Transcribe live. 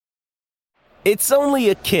It's only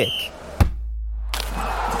a kick,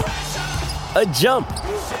 a jump,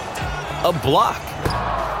 a block.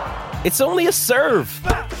 It's only a serve.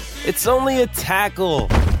 It's only a tackle,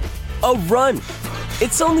 a run.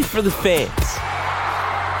 It's only for the fans.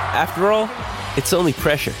 After all, it's only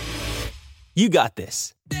pressure. You got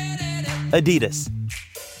this. Adidas.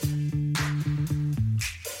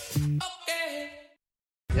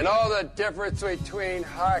 You know the difference between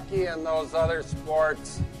hockey and those other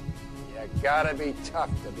sports? You gotta be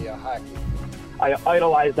tough to be a hockey. I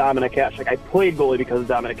idolize Dominik Hasek. I played goalie because of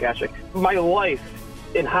Dominik Hasek. My life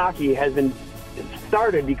in hockey has been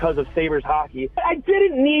started because of Sabres hockey. I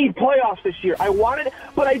didn't need playoffs this year. I wanted it,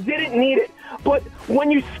 but I didn't need it. But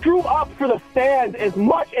when you screw up for the fans as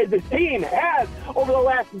much as this team has over the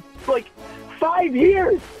last, 5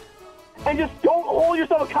 years, and just don't hold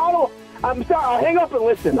yourself accountable, I'm sorry. I'll hang up and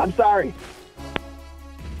listen. I'm sorry.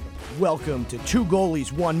 Welcome to Two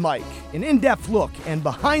Goalies, One Mic, an in-depth look and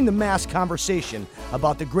behind-the-mask conversation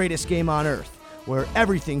about the greatest game on earth, where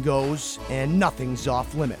everything goes and nothing's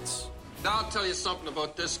off limits. Now I'll tell you something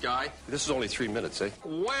about this guy. This is only 3 minutes, eh?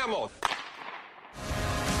 Whammo!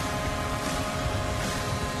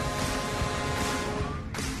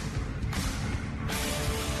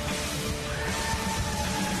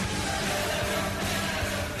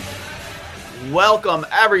 Welcome,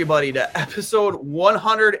 everybody, to episode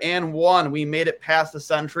 101. We made it past the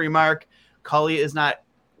century mark. Cully is not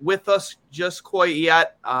with us just quite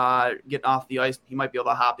yet. Getting off the ice. He might be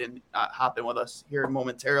able to hop in with us here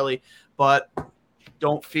momentarily. But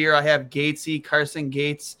don't fear, I have Carson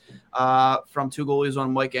Gates from Two Goalies,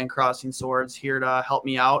 One Mic and Crossing Swords here to help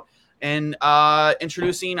me out. And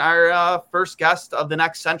introducing our first guest of the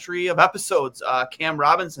next century of episodes, Cam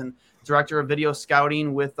Robinson, Director of Video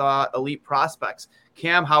Scouting with Elite Prospects.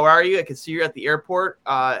 Cam, how are you? I can see you're at the airport.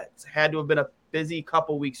 It's had to have been a busy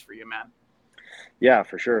couple weeks for you, man. Yeah,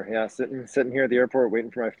 for sure. Yeah, sitting here at the airport waiting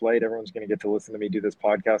for my flight. Everyone's going to get to listen to me do this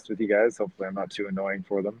podcast with you guys. Hopefully I'm not too annoying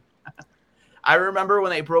for them. I remember when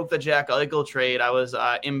they broke the Jack Eichel trade, I was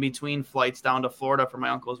in between flights down to Florida for my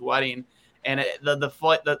uncle's wedding. And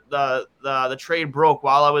the trade broke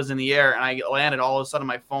while I was in the air, and I landed. All of a sudden,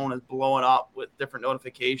 my phone is blowing up with different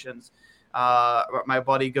notifications. My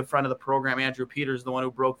buddy, good friend of the program, Andrew Peters, the one who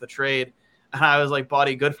broke the trade, and I was like,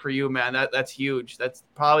 "Buddy, good for you, man. That's huge. That's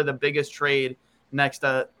probably the biggest trade next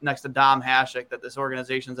to Dom Hasek that this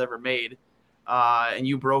organization's ever made. And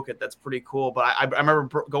you broke it. That's pretty cool." But I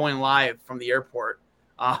remember going live from the airport,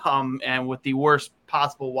 and with the worst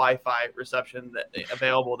possible Wi-Fi reception that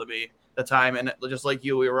available to me. The time, and just like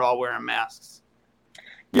you, we were all wearing masks.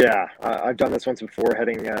 Yeah, I've done this once before,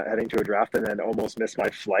 heading to a draft, and then almost missed my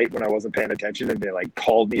flight when I wasn't paying attention, and they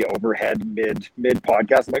called me overhead mid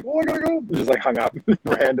podcast. I'm like, "Oh, I gotta go!" Just hung up,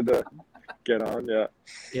 ran to get on.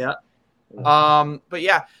 Yeah. But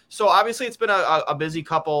yeah, so obviously it's been a busy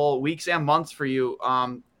couple weeks and months for you.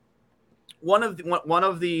 One of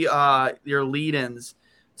the your lead-ins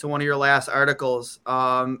to one of your last articles.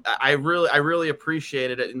 I really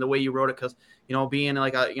appreciated it in the way you wrote it, because being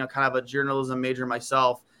kind of a journalism major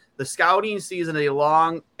myself, the scouting season is a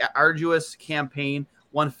long, arduous campaign,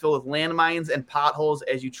 one filled with landmines and potholes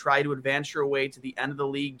as you try to advance your way to the end of the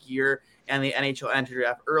league year and the NHL entry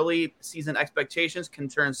draft. Early season expectations can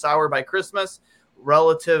turn sour by Christmas.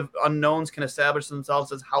 Relative unknowns can establish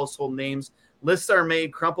themselves as household names. Lists are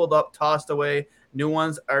made, crumpled up, tossed away. New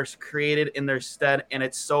ones are created in their stead, and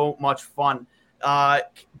it's so much fun.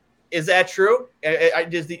 Is that true?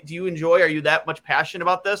 Do you enjoy? Are you that much passionate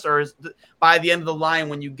about this, or is by the end of the line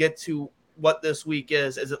when you get to what this week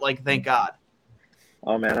is it like, thank God?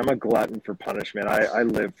 Oh man, I'm a glutton for punishment. I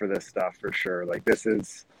live for this stuff for sure.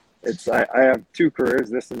 I have two careers,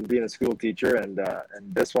 this and being a school teacher, and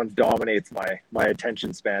this one dominates my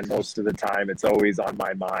attention span most of the time. It's always on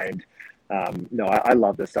my mind. I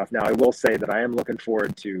love this stuff. Now, I will say that I am looking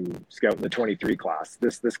forward to scouting the 23 class.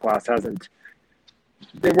 This class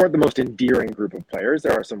they weren't the most endearing group of players.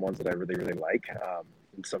 There are some ones that I really, really like,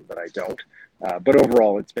 and some that I don't. But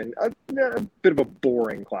overall, it's been a bit of a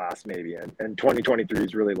boring class maybe, and 2023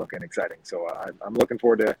 is really looking exciting. So I'm looking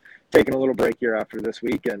forward to taking a little break here after this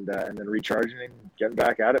week and then recharging and getting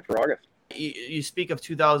back at it for August. You speak of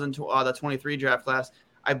the 23 draft class.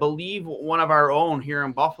 I believe one of our own here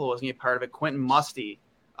in Buffalo was going to be part of it, Quentin Musty,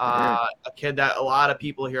 a kid that a lot of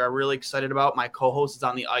people here are really excited about. My co-host is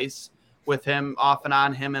on the ice with him off and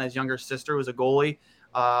on, him and his younger sister who's a goalie.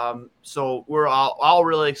 So we're all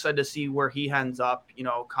really excited to see where he ends up,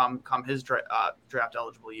 come his draft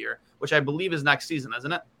eligible year, which I believe is next season,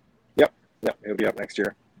 isn't it? Yep. He'll be up next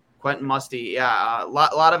year. Quentin Musty. Yeah, a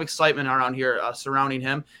lot of excitement around here surrounding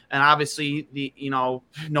him. And obviously, no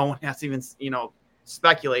one has to even,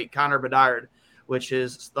 speculate Connor Bedard, which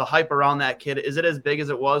is the hype around that kid. Is it as big as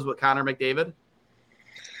it was with Connor McDavid?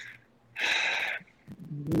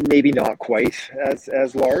 Maybe not quite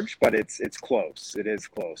as large, but it's close. It is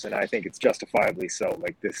close, and I think it's justifiably so.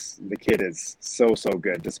 Like the kid is so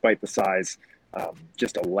good despite the size.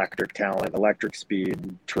 Just electric talent, electric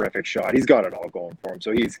speed, terrific shot. He's got it all going for him.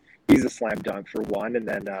 So he's a slam dunk for one, and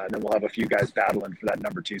then we'll have a few guys battling for that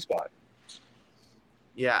number 2 spot.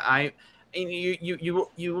 Yeah,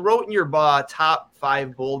 you wrote in your top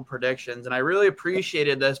 5 bold predictions, and I really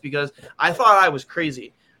appreciated this because I thought I was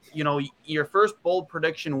crazy. Your first bold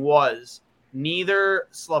prediction was neither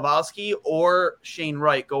Slafkovsky or Shane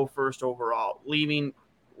Wright go first overall, leaving,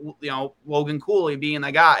 Logan Cooley being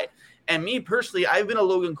the guy. And me personally, I've been a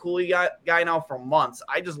Logan Cooley guy now for months.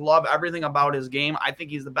 I just love everything about his game. I think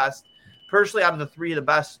he's the best, personally, out of the 3, the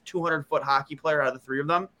best 200-foot hockey player out of the 3 of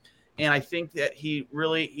them. And I think that he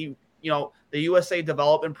the USA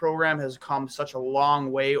development program has come such a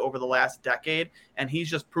long way over the last decade, and he's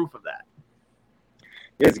just proof of that.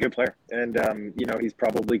 Yeah, he's a good player. And, he's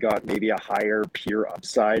probably got maybe a higher pure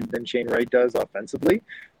upside than Shane Wright does offensively.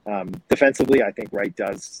 Defensively, I think Wright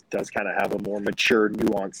does kind of have a more mature,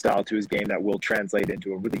 nuanced style to his game that will translate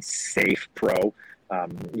into a really safe pro.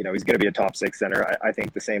 He's going to be a top 6 center. I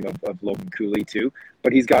think the same of Logan Cooley too,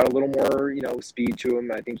 but he's got a little more, speed to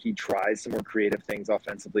him. I think he tries some more creative things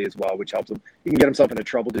offensively as well, which helps him. He can get himself into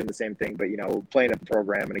trouble doing the same thing, but playing at the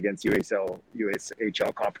program and against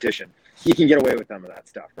USHL competition, you can get away with some of that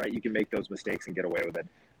stuff, right? You can make those mistakes and get away with it.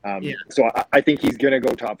 So I think he's going to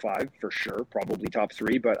go top 5 for sure, probably top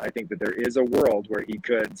 3, but I think that there is a world where he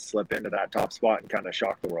could slip into that top spot and kind of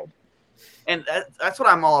shock the world. And that's what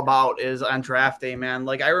I'm all about is on draft day, man.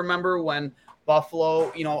 Like I remember when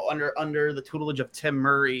Buffalo, under the tutelage of Tim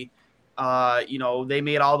Murray, they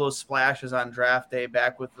made all those splashes on draft day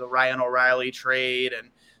back with the Ryan O'Reilly trade. And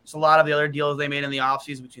so a lot of the other deals they made in the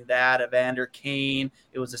offseason between that, Evander Kane.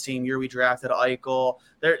 It was the same year we drafted Eichel.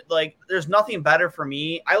 There's nothing better for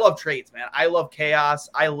me. I love trades, man. I love chaos.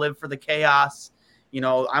 I live for the chaos.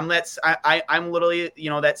 I'm literally,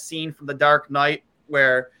 that scene from The Dark Knight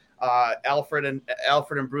where Alfred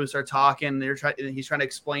and Bruce are talking. He's trying to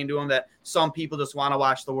explain to him that some people just want to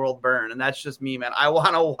watch the world burn, and that's just me, man. I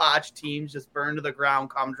want to watch teams just burn to the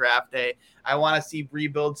ground come draft day. I want to see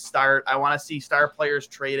rebuilds start. I want to see star players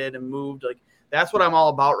traded and moved. Like that's what I'm all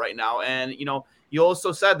about right now. And you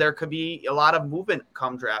also said there could be a lot of movement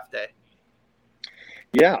come draft day.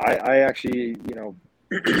 Yeah, I actually,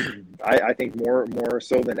 I think more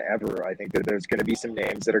so than ever, I think that there's going to be some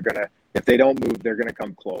names that are going to, if they don't move, they're going to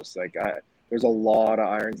come close. There's a lot of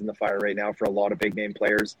irons in the fire right now for a lot of big name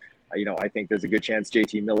players. I think there's a good chance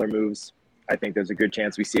JT Miller moves. I think there's a good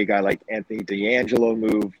chance we see a guy like Anthony DeAngelo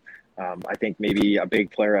move. I think maybe a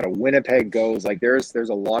big player out of Winnipeg goes. There's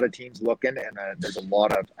a lot of teams looking, and there's a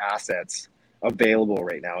lot of assets available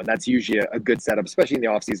right now. And that's usually a good setup, especially in the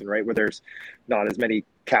offseason, right? Where there's not as many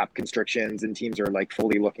cap constrictions and teams are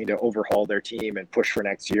fully looking to overhaul their team and push for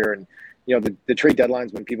next year. And, the trade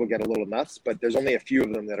deadlines when people get a little nuts, but there's only a few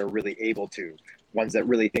of them that are really able to, ones that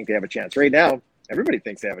really think they have a chance. Right now, everybody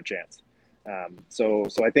thinks they have a chance. So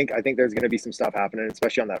I think there's going to be some stuff happening,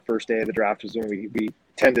 especially on that first day of the draft is when we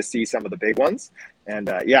tend to see some of the big ones. And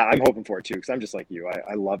I'm hoping for it too, because I'm just like you.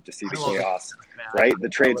 I love to see the chaos, right? The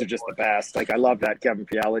trades are just the best. I love that Kevin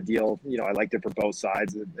Fiala deal. I liked it for both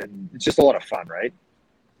sides, and it's just a lot of fun, right?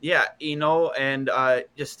 Yeah, and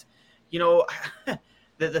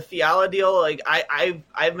the Fiala deal.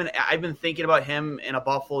 I've been thinking about him in a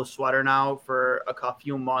Buffalo sweater now for a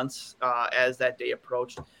few months as that day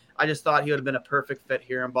approached. I just thought he would have been a perfect fit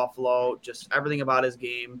here in Buffalo. Just everything about his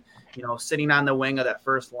game, sitting on the wing of that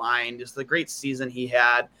first line, just the great season he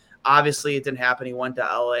had. Obviously, it didn't happen. He went to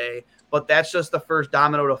LA, but that's just the first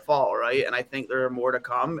domino to fall, right? And I think there are more to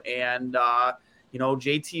come. And,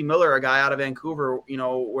 JT Miller, a guy out of Vancouver,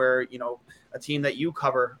 where, a team that you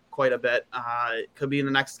cover quite a bit, could be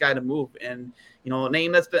the next guy to move. And, a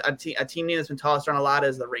name that's been a team name that's been tossed around a lot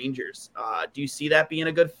is the Rangers. Do you see that being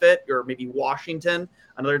a good fit, or maybe Washington,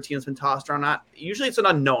 another team that's been tossed around? Not usually it's an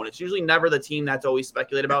unknown. It's usually never the team that's always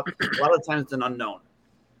speculated about. A lot of the times it's an unknown.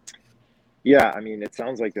 Yeah, it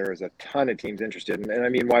sounds like there is a ton of teams interested,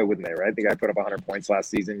 and why wouldn't they, right? The guy put up 100 points last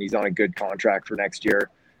season. He's on a good contract for next year.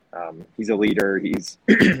 He's a leader. He's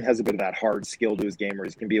has a bit of that hard skill to his game where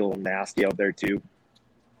he can be a little nasty out there too.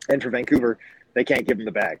 And for Vancouver, they can't give him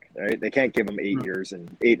the bag, right? They can't give him 8 years and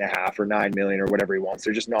 $8.5 or $9 million or whatever he wants.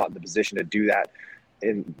 They're just not in the position to do that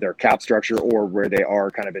in their cap structure or where they are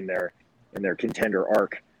kind of in their contender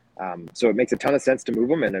arc. So it makes a ton of sense to move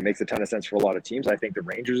him, and it makes a ton of sense for a lot of teams. I think the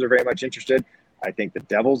Rangers are very much interested. I think the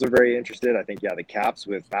Devils are very interested. I think, the Caps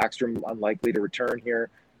with Backstrom unlikely to return here.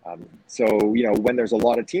 So, when there's a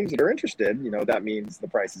lot of teams that are interested, that means the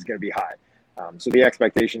price is going to be high. So the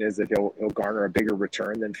expectation is that he'll garner a bigger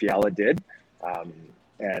return than Fiala did.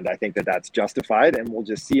 And I think that that's justified, and we'll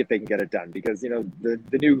just see if they can get it done because,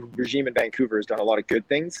 the new regime in Vancouver has done a lot of good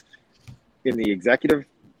things in the executive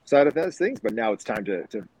side of those things, but now it's time to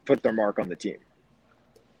put their mark on the team.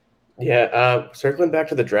 Yeah, circling back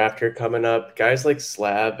to the draft here coming up, guys like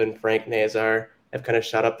Slab and Frank Nazar have kind of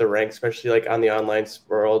shot up the ranks, especially like on the online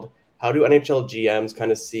world. How do NHL GMs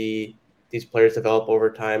kind of see these players develop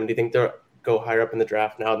over time? Do you think they'll go higher up in the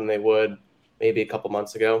draft now than they would maybe a couple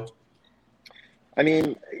months ago? I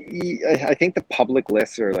mean, I think the public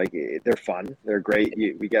lists are they're fun. They're great.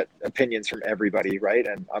 We get opinions from everybody, right?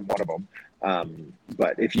 And I'm one of them.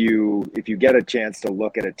 But if you get a chance to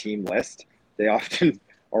look at a team list, they often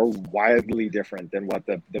are wildly different than what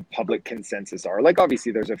the public consensus are.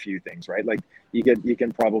 Obviously there's a few things, right? You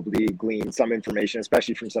can probably glean some information,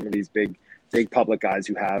 especially from some of these big public guys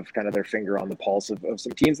who have kind of their finger on the pulse of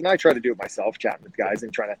some teams. And I try to do it myself, chatting with guys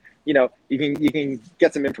and trying to, you can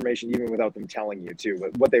get some information even without them telling you too,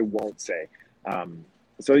 what they won't say.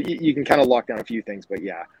 So you can kind of lock down a few things, but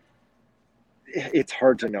yeah, it's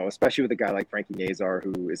hard to know, especially with a guy like Frankie Nazar,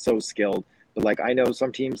 who is so skilled, but I know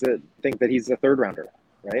some teams that think that he's a third rounder.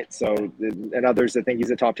 Right. So, and others that think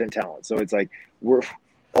he's a top 10 talent. So it's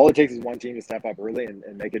all it takes is one team to step up early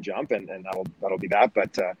and make a jump, and that'll be that.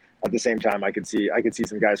 But at the same time, I could see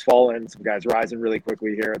some guys falling, some guys rising really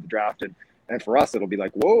quickly here at the draft, and for us, it'll be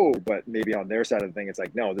whoa. But maybe on their side of the thing, it's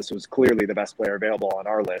no, this was clearly the best player available on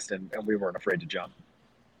our list, and we weren't afraid to jump.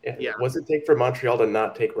 Yeah. What's it take for Montreal to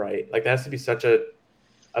not take Wright? That has to be such a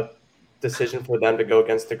decision for them to go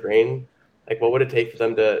against the grain. What would it take for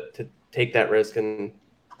them to take that risk and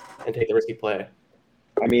take the risky play?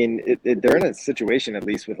 I mean, they're in a situation, at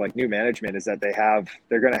least with new management, is that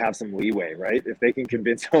they're going to have some leeway, right? If they can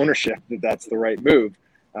convince ownership that that's the right move,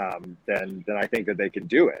 then I think that they can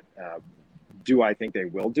do it. Do I think they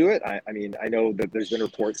will do it? I mean, I know that there's been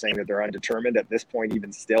reports saying that they're undetermined at this point.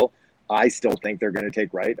 Even still, I still think they're going to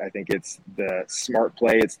take Wright. I think it's the smart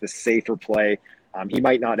play. It's the safer play. He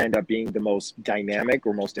might not end up being the most dynamic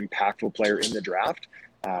or most impactful player in the draft,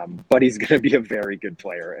 but he's going to be a very good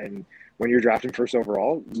player. And when you're drafting first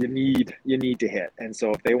overall, you need to hit. And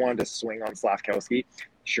so if they wanted to swing on Slafkowski,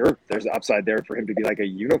 sure, there's an upside there for him to be a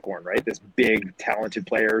unicorn, right? This big, talented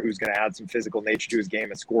player who's going to add some physical nature to his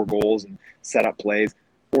game and score goals and set up plays.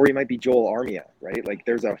 Or he might be Joel Armia, right?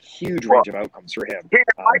 There's a huge range of outcomes for him. Yeah,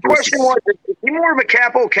 my question was, is he more of a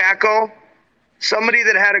Capo Caco? Somebody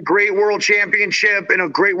that had a great world championship and a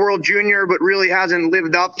great world junior, but really hasn't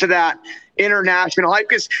lived up to that international hype?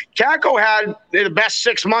 Because Caco had the best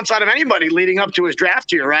 6 months out of anybody leading up to his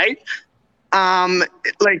draft year, right?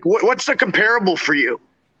 What's the comparable for you?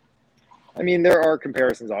 I mean, there are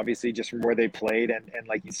comparisons, obviously, just from where they played and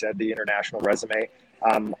like you said, the international resume.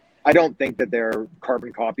 I don't think that they're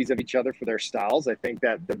carbon copies of each other for their styles. I think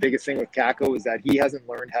that the biggest thing with Caco is that he hasn't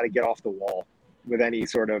learned how to get off the wall with any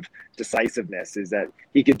sort of decisiveness. Is that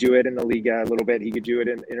he could do it in the Liga a little bit, he could do it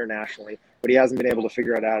internationally, but he hasn't been able to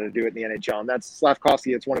figure out how to do it in the NHL. And that's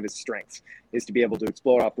Slafkovsky. It's one of his strengths, is to be able to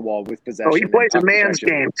explode off the wall with possession. Oh, he plays a man's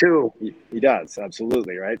game too. He does,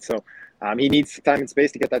 absolutely, right? So he needs time and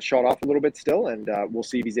space to get that shot off a little bit still, and we'll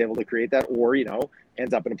see if he's able to create that, or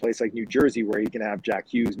ends up in a place like New Jersey where he can have Jack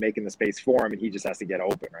Hughes making the space for him, and he just has to get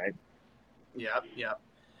open, right? Yeah.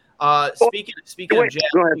 Speaking of Jack.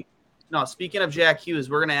 Go ahead. No, speaking of Jack Hughes,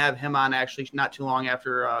 we're going to have him on actually not too long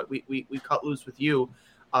after we cut loose with you.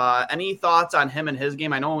 Any thoughts on him and his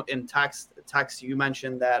game? I know in text you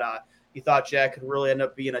mentioned that you thought Jack could really end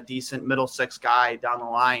up being a decent middle six guy down the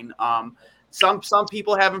line. Some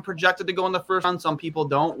people have him projected to go in the first round, some people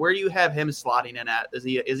don't. Where do you have him slotting in at? Is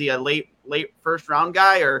he a late first round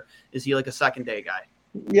guy, or is he a second day guy?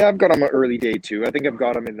 Yeah, I've got him an early day too. I think I've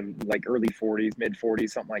got him in the early 40s, mid 40s,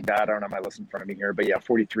 something like that. I don't have my list in front of me here, but yeah,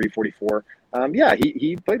 43, 44.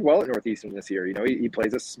 He played well at Northeastern this year. He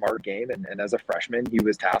plays a smart game, and as a freshman, he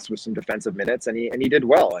was tasked with some defensive minutes, and he did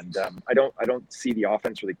well. And I don't see the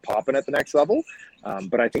offense really popping at the next level,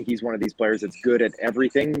 but I think he's one of these players that's good at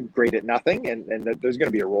everything, great at nothing, and there's going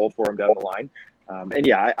to be a role for him down the line.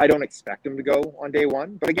 I don't expect him to go on day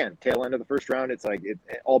one, but again, tail end of the first round, it's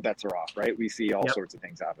all bets are off, right? We see all sorts of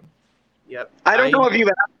things happen. Yep. I don't know if you've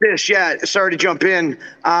asked this yet. Sorry to jump in.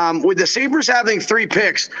 With the Sabres having 3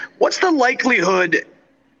 picks, what's the likelihood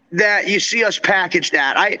that you see us package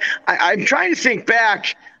that? I'm trying to think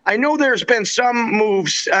back. I know there's been some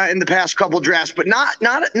moves in the past couple drafts, but not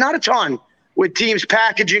a ton with teams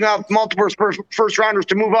packaging up multiple first rounders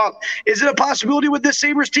to move up. Is it a possibility with this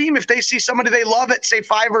Sabres team if they see somebody they love at, say,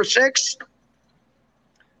 5 or 6?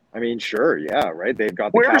 I mean, sure, yeah, right. They've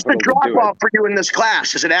got the Where's the capital to do drop-off it. for you in this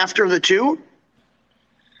class? Is it after the 2?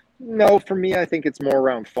 No, for me, I think it's more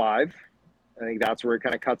around 5. I think that's where it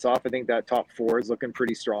kind of cuts off. I think that top 4 is looking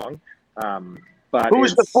pretty strong. But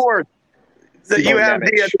who's the 4th? That you have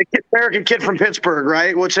Nemec. the American kid from Pittsburgh,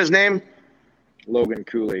 right? What's his name? Logan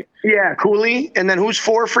Cooley. Yeah, Cooley. And then who's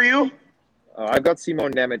 4 for you? I've got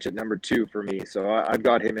Simon Nemec at number 2 for me, so I've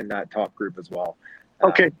got him in that top group as well.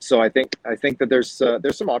 Okay. So I think that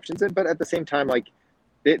there's some options in, but at the same time, like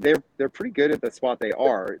they're pretty good at the spot they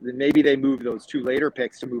are. Maybe they move those 2 later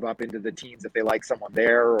picks to move up into the teens if they like someone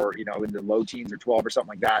there, or in the low teens or 12 or something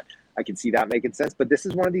like that. I can see that making sense. But this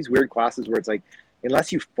is one of these weird classes where it's like,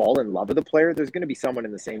 unless you fall in love with a player, there's going to be someone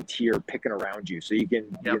in the same tier picking around you, so you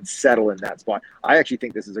can settle in that spot. I actually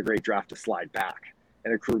think this is a great draft to slide back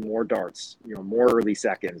and accrue more darts, more early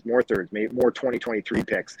seconds, more thirds, maybe more 2023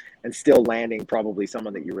 picks, and still landing probably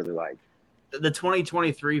someone that you really like. The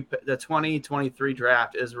 2023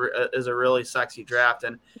 draft is a really sexy draft.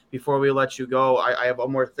 And before we let you go, I have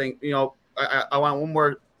one more thing. I want one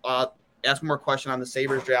more ask one more question on the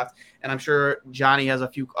Sabres draft, and I'm sure Johnny has a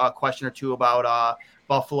few question or two about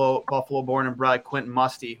Buffalo born and bred Quentin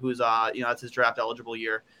Musty, who's that's his draft eligible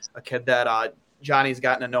year, a kid that Johnny's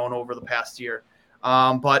gotten to know over the past year.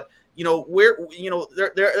 But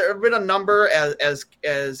there have been a number,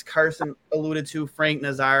 as Carson alluded to. Frank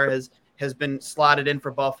Nazar has been slotted in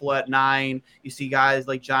for Buffalo at 9. You see guys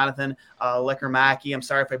like Jonathan Lekermacki. I'm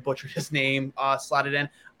sorry if I butchered his name. Slotted in.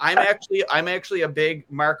 I'm actually a big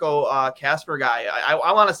Marco Kasper guy.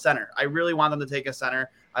 I want a center. I really want them to take a center.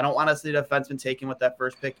 I don't want to see the defenseman taken with that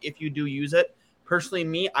first pick. If you do use it,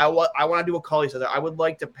 personally, I want to do what Cully said. I would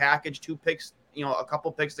like to package 2 picks, a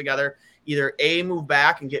couple picks together. Either move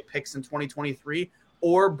back and get picks in 2023,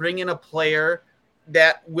 or bring in a player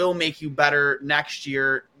that will make you better next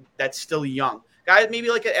year that's still young. Guy maybe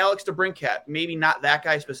like an Alex DeBrincat, maybe not that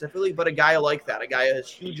guy specifically, but a guy like that, a guy that has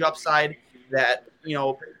huge upside that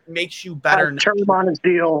makes you better. Term on his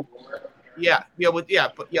deal.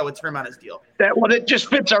 With term on his deal. It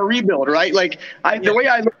just fits our rebuild, right? Like the way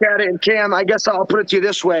I look at it, and Cam, I guess I'll put it to you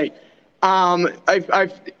this way.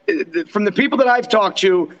 I've from the people that I've talked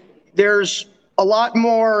to, there's a lot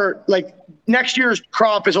more, like next year's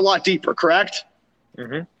crop is a lot deeper, correct?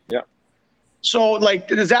 Mm-hmm. Yeah. So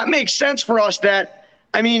does that make sense for us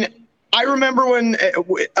I remember when,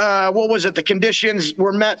 what was it? The conditions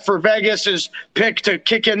were met for Vegas's pick to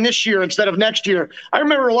kick in this year instead of next year. I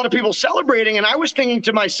remember a lot of people celebrating, and I was thinking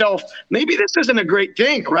to myself, maybe this isn't a great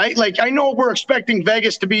thing, right? I know we're expecting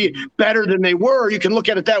Vegas to be better than they were. You can look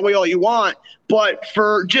at it that way all you want, but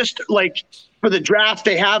for just for the draft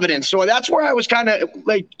they have it in. So that's where I was kind of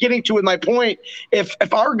getting to with my point. If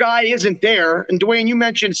our guy isn't there, and Dwayne, you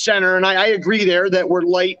mentioned center, and I agree there that we're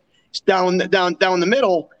light down the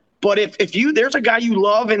middle. But if there's a guy you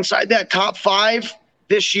love inside that top 5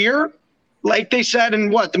 this year, like they said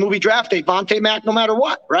in the movie Draft Day, Vontae Mack, no matter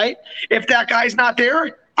what, right? If that guy's not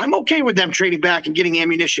there, I'm okay with them trading back and getting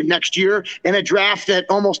ammunition next year in a draft that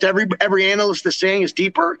almost every analyst is saying is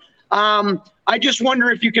deeper. I just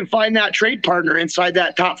wonder if you can find that trade partner inside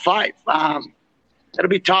that top 5. That'll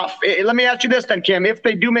be tough. Let me ask you this then, Kim. If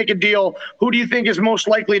they do make a deal, who do you think is most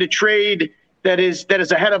likely to trade that is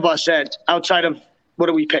ahead of us outside of, what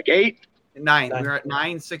do we pick, 8? 9. We're at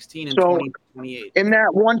 9, 16, and 20, 28. In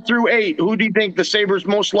that 1 through 8, who do you think the Sabres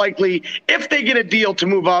most likely, if they get a deal to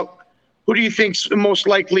move up, who do you think's most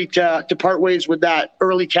likely to part ways with that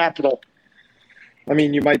early capital? I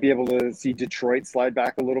mean, you might be able to see Detroit slide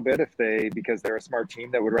back a little bit because they're a smart team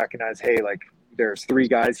that would recognize, hey, there's 3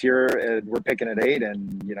 guys here and we're picking at 8,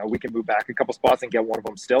 and we can move back a couple spots and get one of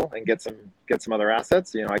them still and get some other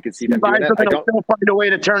assets. I could see them doing that. They'll still find a way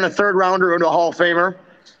to turn a 3rd rounder into a Hall of Famer.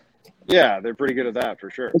 Yeah, they're pretty good at that for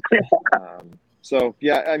sure. So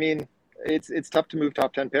yeah, I mean, it's tough to move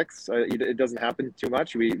top 10 picks. It doesn't happen too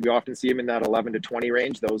much. We often see them in that 11 to 20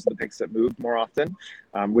 range. Those are the picks that move more often,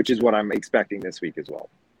 which is what I'm expecting this week as well.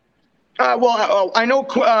 I know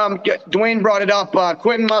Dwayne brought it up.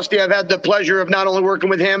 Quentin Musty, I've had the pleasure of not only working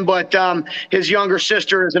with him, but his younger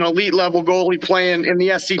sister is an elite level goalie playing in the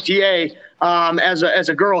SCTA. as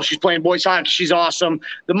a girl. She's playing boys hockey. She's awesome.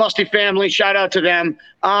 The Musty family, shout out to them.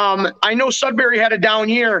 I know Sudbury had a down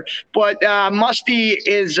year, but Musty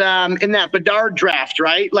is in that Bedard draft,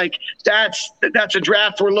 right? Like that's a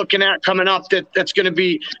draft we're looking at coming up that's going to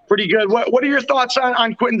be pretty good. What are your thoughts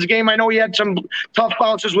on Quinton's game? I know he had some tough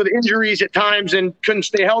bounces with injuries at times and couldn't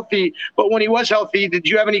stay healthy, but when he was healthy, did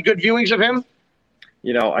you have any good viewings of him?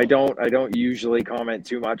 I don't usually comment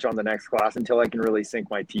too much on the next class until I can really sink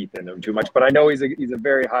my teeth into him too much. But I know he's a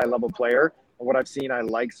very high level player. What I've seen, I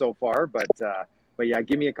like so far. But yeah,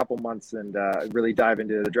 give me a couple months and really dive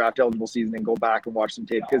into the draft eligible season and go back and watch some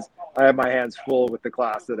tape, because I have my hands full with the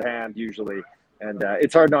class at hand usually, and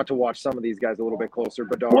it's hard not to watch some of these guys a little bit closer.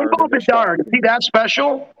 Bedard. What about Bedard? Is he that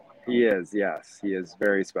special? He is, yes. He is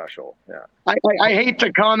very special. Yeah. I hate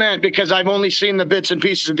to comment because I've only seen the bits and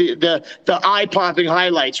pieces of the eye-popping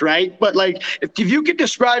highlights, right? But like, if you could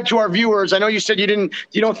describe to our viewers, I know you said you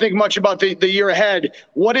don't think much about the year ahead.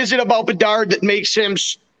 What is it about Bedard that makes him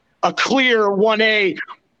a clear 1A,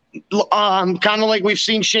 kind of like we've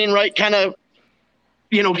seen Shane Wright kind of,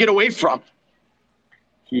 get away from?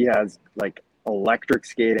 He has like electric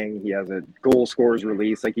skating. He has a goal scorer's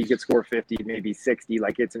release. Like he could score 50, maybe 60.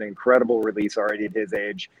 Like it's an incredible release already at his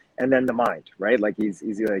age. And then the mind, right? Like he's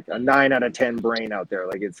like a 9 out of 10 brain out there.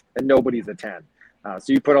 Like and nobody's a 10.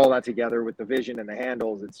 So you put all that together with the vision and the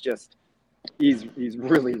handles. It's just, he's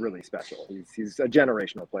really, really special. He's a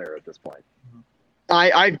generational player at this point.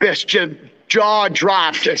 I just jaw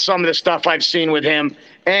dropped at some of the stuff I've seen with him.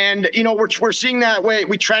 And, we're seeing that way.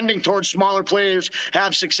 We're trending towards smaller players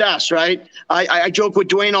have success, right? I joke with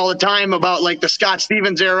Dwayne all the time about like the Scott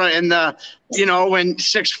Stevens era and the, when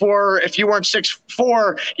 6'4", if you weren't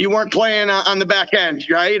 6'4", you weren't playing on the back end,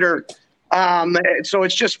 right? Or so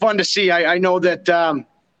it's just fun to see. I know that,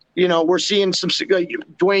 we're seeing some, like,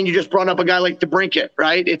 Dwayne, you just brought up a guy like DeBrincat,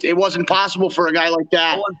 right? It wasn't possible for a guy like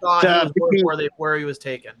that. No one thought he was where he was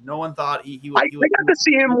taken. No one thought he was. I got to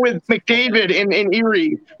see him with McDavid in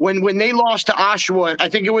Erie when they lost to Oshawa. I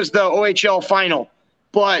think it was the OHL final.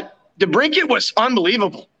 But DeBrincat was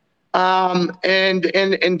unbelievable. And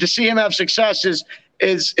to see him have success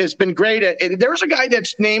has been great. There's a guy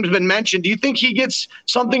that's name's been mentioned. Do you think he gets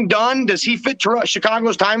something done? Does he fit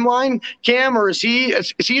Chicago's timeline, Cam, or is he a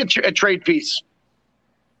trade piece?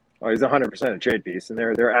 Oh, he's 100% a trade piece, and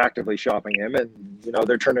they're actively shopping him, and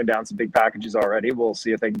they're turning down some big packages already. We'll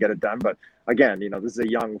see if they can get it done. But again, this is a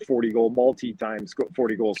young 40-goal, multi-time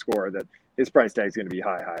 40-goal scorer that his price tag is going to be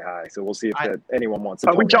high. So we'll see if anyone wants.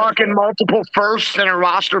 Are we talking multiple firsts and a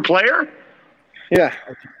roster player? Yeah,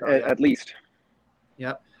 at least.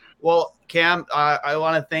 Yep. Well, Cam, I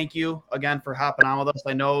want to thank you again for hopping on with us.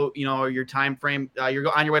 I know, your time frame.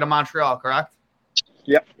 You're on your way to Montreal, correct?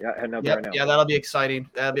 Yep. Yeah, heading up there now. Yeah, that'll be exciting.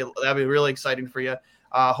 That'll be really exciting for you.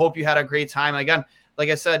 Hope you had a great time. And again, like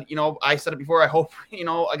I said, I said it before. I hope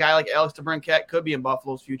a guy like Alex DeBrincat could be in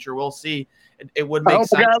Buffalo's future. We'll see. It would make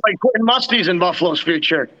sense. A guy like Quentin Musty's in Buffalo's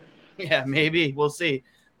future. Yeah, maybe. We'll see.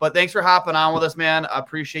 But thanks for hopping on with us, man. I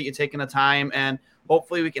appreciate you taking the time, and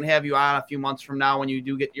hopefully we can have you on a few months from now when you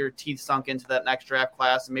do get your teeth sunk into that next draft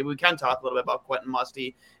class, and maybe we can talk a little bit about Quentin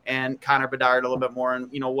Musty and Connor Bedard a little bit more, and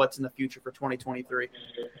what's in the future for 2023.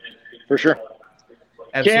 For sure. Cam,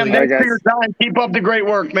 Absolutely. thanks for your time. Keep up the great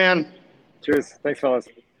work, man. Cheers. Thanks, fellas.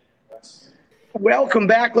 Welcome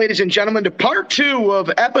back, ladies and gentlemen, to part 2 of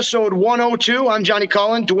episode 102. I'm Johnny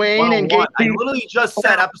Cullen, Dwayne, and Gabe. I literally just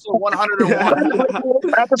said episode 101.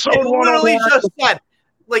 Episode 101. Literally just said,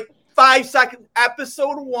 like, 5 seconds,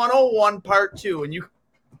 episode 101, part 2, and you.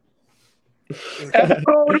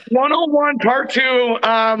 Episode 101, part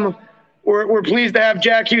 2. We're pleased to have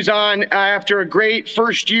Jack Hughes on after a great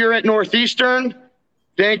first year at Northeastern.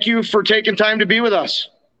 Thank you for taking time to be with us.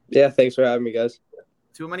 Yeah, thanks for having me, guys.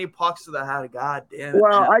 Too many pucks to the head. God damn it.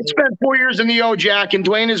 Well, I spent 4 years in the O, Jack, and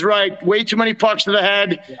Dwayne is right. Way too many pucks to the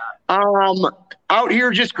head. Yeah. Out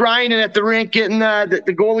here just grinding at the rink, getting the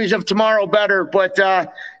goalies of tomorrow better. But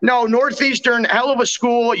no, Northeastern, hell of a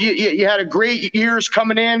school. You had a great years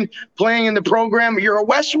coming in, playing in the program. You're a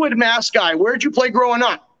Westwood Mass guy. Where did you play growing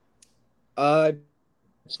up? I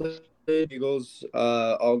played Eagles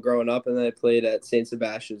all growing up, and then I played at St.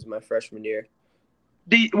 Sebastian's my freshman year.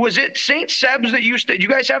 Was it St. Seb's that you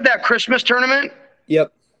guys have that Christmas tournament?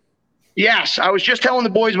 Yep. Yes, I was just telling the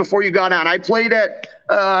boys before you got on. I played at,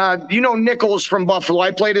 Nichols from Buffalo.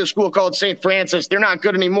 I played at a school called St. Francis. They're not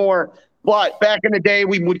good anymore. But back in the day,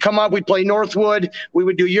 we would come up, we'd play Northwood. We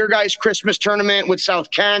would do your guys' Christmas tournament with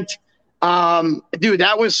South Kent. Dude,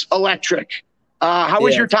 that was electric. How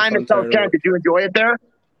was your time in South Kent? Did you enjoy it there?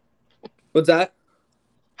 What's that?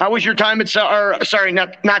 How was your time at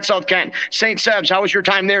not South Kent, St. Seb's? How was your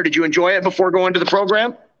time there? Did you enjoy it before going to the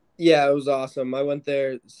program? Yeah, it was awesome. I went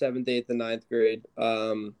there 7th, 8th, and 9th grade.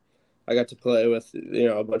 I got to play with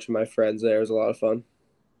a bunch of my friends there. It was a lot of fun.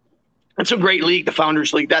 It's a great league, the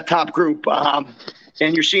Founders League, that top group. And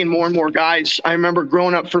you're seeing more and more guys. I remember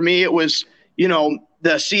growing up, for me, it was, the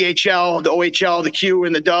CHL, the OHL, the Q,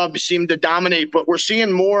 and the Dub seemed to dominate. But we're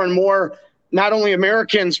seeing more and more, not only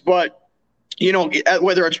Americans, but,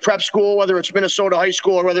 whether it's prep school, whether it's Minnesota high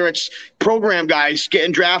school, or whether it's program guys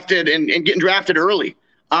getting drafted and getting drafted early.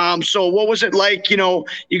 So what was it like? You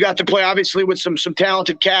got to play obviously with some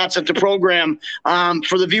talented cats at the program.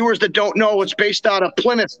 For the viewers that don't know, it's based out of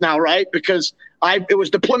Plymouth now, right? Because it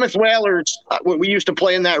was the Plymouth Whalers. We used to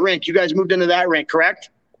play in that rink. You guys moved into that rink,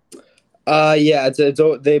 correct? Yeah,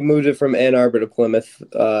 they moved it from Ann Arbor to Plymouth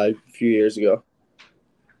a few years ago.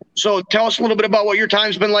 So tell us a little bit about what your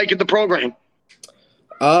time's been like at the program.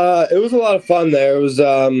 It was a lot of fun there. It was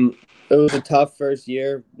a tough first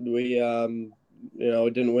year. We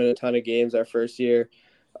didn't win a ton of games our first year,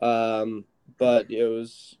 but it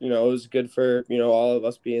was good for all of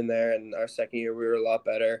us being there. And our second year we were a lot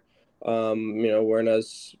better. Weren't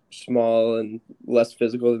as small and less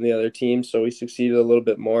physical than the other teams, so we succeeded a little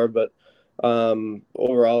bit more. But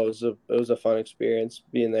overall, it was a fun experience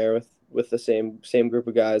being there with the same group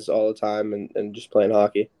of guys all the time and just playing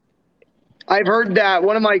hockey. I've heard that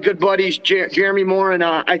one of my good buddies, Jeremy Morin,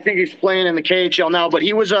 I think he's playing in the KHL now, but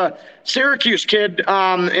he was a Syracuse kid,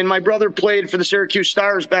 and my brother played for the Syracuse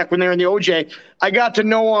Stars back when they were in the OJ. I got to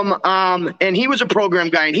know him, and he was a program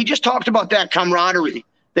guy, and he just talked about that camaraderie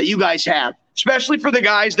that you guys have, especially for the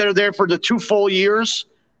guys that are there for the 2 full years,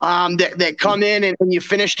 that come in and you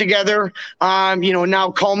finish together,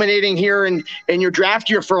 now culminating here in your draft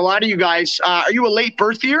year for a lot of you guys. Are you a late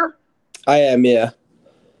birth year? I am, yeah.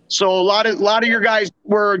 So a lot of your guys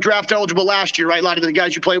were draft eligible last year, right? A lot of the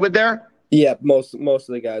guys you played with there? Yeah, most of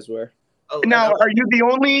the guys were. Now, are you the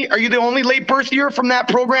only late birth year from that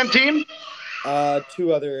program team?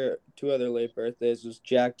 Two other late birthdays was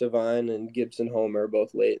Jack Devine and Gibson Homer,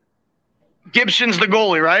 both late. Gibson's the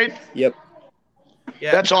goalie, right? Yep.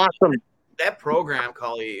 Yeah, that's awesome. That program,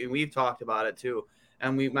 Cully, and we've talked about it too,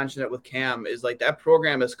 and we mentioned it with Cam, is like that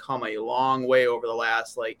program has come a long way over the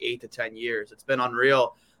last 8 to 10 years. It's been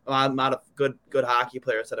unreal. A lot of good hockey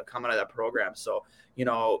players that have come out of that program. So,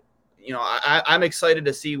 I'm excited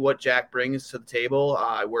to see what Jack brings to the table,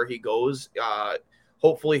 where he goes.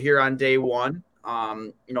 Hopefully here on day one,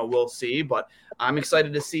 we'll see. But I'm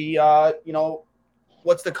excited to see,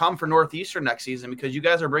 what's to come for Northeastern next season, because you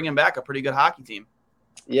guys are bringing back a pretty good hockey team.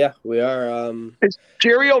 Yeah, we are. Is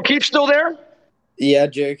Jerry O'Keefe still there? Yeah,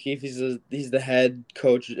 Jerry O'Keefe. He's the head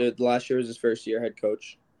coach. Last year was his first year head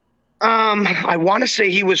coach. I want to say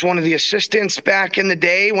he was one of the assistants back in the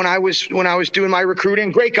day when I was doing my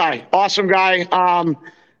recruiting. Great guy, awesome guy.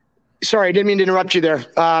 Sorry, I didn't mean to interrupt you there.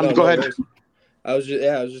 Go ahead. I was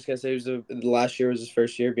just gonna say last year was his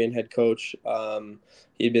first year being head coach.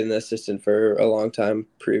 He'd been the assistant for a long time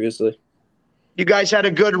previously. You guys had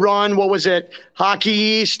a good run. What was it? Hockey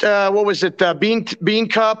East. What was it? Bean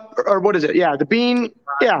Cup, or what is it? Yeah, the Bean.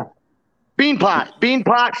 Yeah, Bean Pot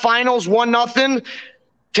Finals. 1-0.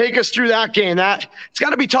 Take us through that game. It's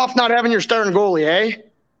got to be tough not having your starting goalie, eh?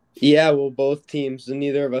 Yeah, well, both teams, and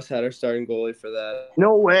neither of us had our starting goalie for that.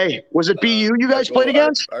 No way. Was it BU you guys played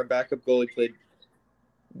against? Our backup goalie played.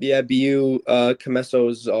 Yeah, BU. Comesso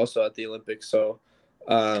was also at the Olympics, so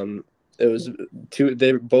it was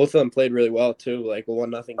both of them played really well too. Like a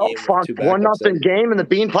 1-0 game. Oh, fuck. 1-0 game in the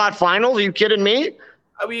Bean Pot Finals? Are you kidding me?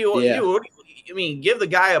 I mean, give the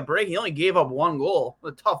guy a break. He only gave up 1 goal.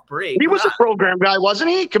 A tough break. He was a program guy,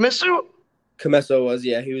 wasn't he? Comesso was,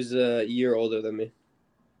 yeah. He was a year older than me.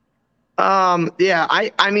 Yeah.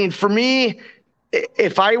 I mean, for me,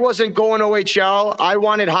 if I wasn't going OHL, I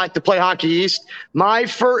wanted to play Hockey East.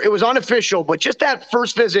 It was unofficial, but just that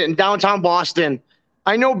first visit in downtown Boston,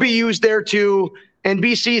 I know BU's there too, and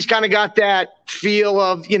BC's kind of got that feel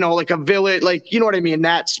of, like a village, like, you know what I mean,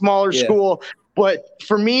 that smaller school. But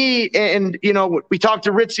for me, and, we talked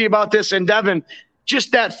to Ritzy about this and Devin,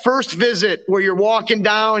 just that first visit where you're walking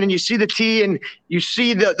down and you see the T and you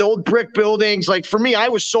see the old brick buildings. Like, for me, I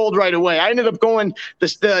was sold right away. I ended up going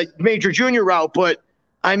the major junior route. But,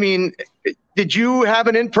 I mean, did you have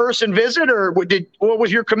an in-person visit, or what was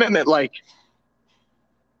your commitment like?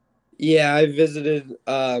 Yeah, I visited.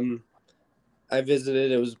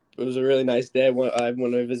 It was a really nice day. When I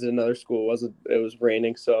visited another school, it was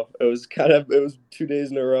raining, so it was 2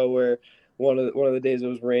 days in a row where one of the days it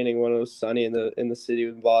was raining, one it was sunny in the city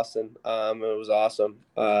of Boston. It was awesome.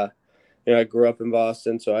 I grew up in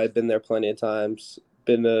Boston, so I'd been there plenty of times.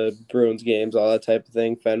 been to Bruins games, all that type of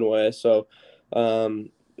thing, Fenway. So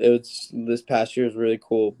this past year was really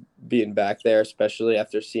cool being back there, especially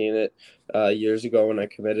after seeing it years ago when I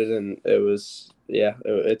committed, and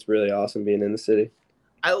it's really awesome being in the city.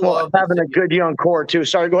 I love having a good young core too.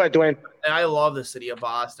 Sorry, go ahead, Dwayne. And I love the city of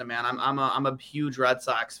Boston, man. I'm a huge Red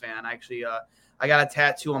Sox fan. Actually, I got a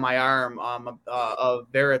tattoo on my arm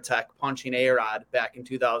of Veritek punching A-Rod back in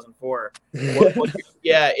 2004.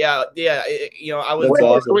 Yeah. I was. That's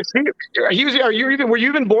awesome. Were you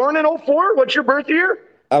even born in 04? What's your birth year?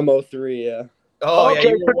 I'm 03, yeah. Oh, okay,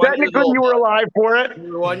 yeah. So technically you were alive for it.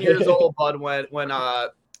 You were 1 year old, bud, when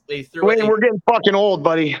they threw it. We're getting fucking old,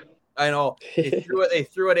 buddy. I know. They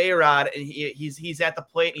threw at A-Rod, and he's at the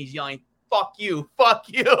plate, and he's yelling, "Fuck you, fuck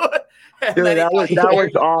you!" Dude, that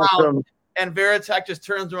was awesome. And Veritek just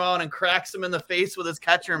turns around and cracks him in the face with his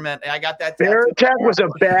catcher mitt. I got that. Veritek was a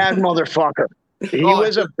bad motherfucker. He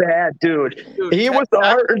was a bad dude. He was the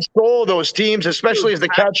heart and soul of those teams, especially as the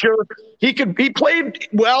catcher. He played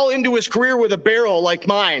well into his career with a barrel like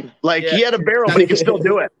mine. He had a barrel, but he could still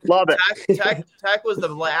do it. Love it. Tech was the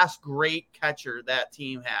last great catcher that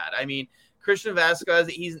team had. I mean, Christian Vasquez,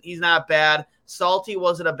 he's not bad. Salty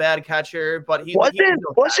wasn't a bad catcher, but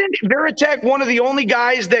wasn't Veritek one of the only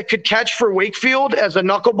guys that could catch for Wakefield as a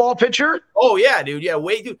knuckleball pitcher? Oh yeah, dude. Yeah,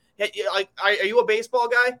 dude. Are you a baseball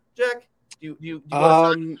guy, Jack? Do you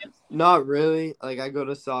not really. I go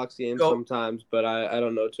to Sox games sometimes, but I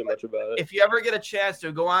don't know too much about it. If you ever get a chance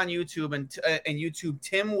to go on YouTube and YouTube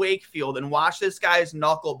Tim Wakefield and watch this guy's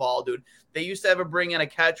knuckleball, dude. They used to ever bring in a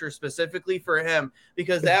catcher specifically for him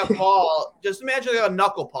because that ball, just imagine a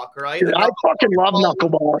knuckle puck, right? Dude, I fucking love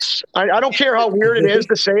knuckleballs. I don't care how weird it is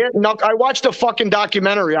to say it. I watched a fucking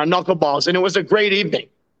documentary on knuckleballs, and it was a great evening.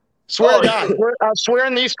 Swear to God. I swear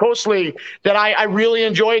in the East Coast League that I really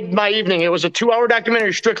enjoyed my evening. It was a 2-hour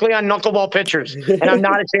documentary strictly on knuckleball pitchers, and I'm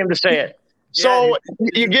not ashamed to say it. So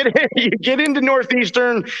you get into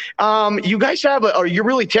Northeastern. You guys have you're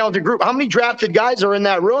really talented group. How many drafted guys are in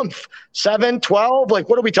that room? 7, 12?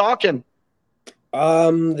 What are we talking?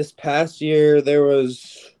 This past year there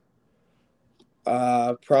was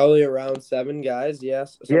probably around 7 guys.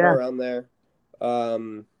 Yes, somewhere around there.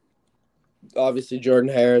 Obviously Jordan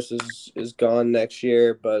Harris is gone next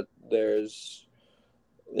year, but there's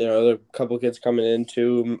a couple kids coming in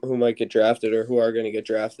too who might get drafted or who are going to get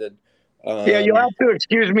drafted. You'll have to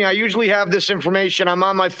excuse me. I usually have this information. I'm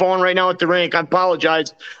on my phone right now at the rink. I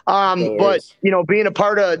apologize. But being a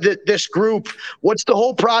part of this group, what's the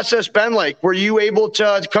whole process been like? Were you able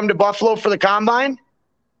to come to Buffalo for the combine?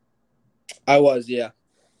 I was, yeah.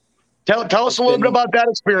 Tell us a little bit about that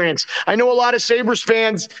experience. I know a lot of Sabres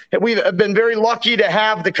fans, we've been very lucky to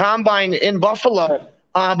have the combine in Buffalo,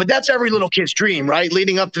 but that's every little kid's dream, right?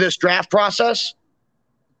 Leading up to this draft process.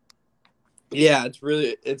 Yeah, it's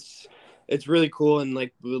really cool. And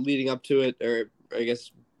leading up to it, or I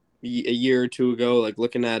guess a year or two ago,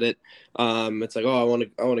 looking at it, it's I want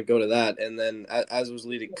to go to that. And then as it was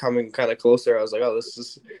coming kind of closer, I was like,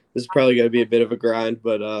 this is probably going to be a bit of a grind,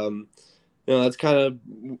 but that's kind of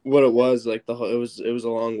what it was. It was a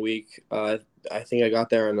long week. I think I got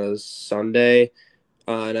there on a Sunday,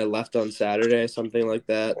 and I left on Saturday, something like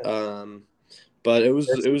that. But it was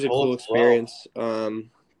a cool experience.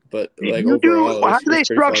 But overall, how do they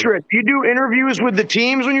structure it? Do you do interviews with the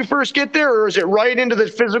teams when you first get there, or is it right into the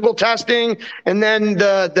physical testing and then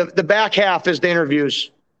the back half is the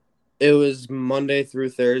interviews? It was Monday through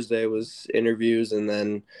Thursday was interviews, and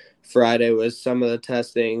then Friday was some of the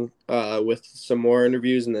testing with some more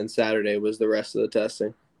interviews, and then Saturday was the rest of the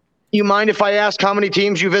testing. You mind if I ask how many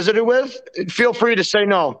teams you visited with? Feel free to say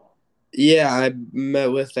no. Yeah, I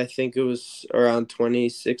met with, I think it was around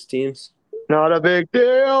 26 teams. Not a big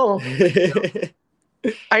deal.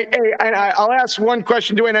 I'll ask one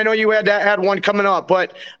question, Dwayne. I know you had one coming up,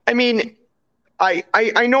 but I mean,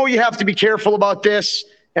 I know you have to be careful about this.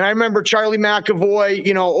 And I remember Charlie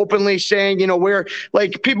McAvoy, openly saying, where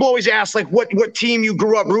people always ask what team you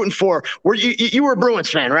grew up rooting for. You were a Bruins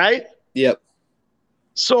fan, right? Yep.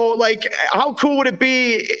 So how cool would it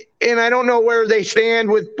be? And I don't know where they stand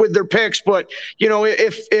with their picks, but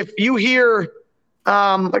if you hear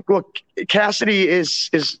Cassidy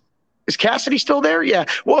is Cassidy still there? Yeah.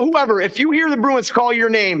 Well, whoever, if you hear the Bruins call your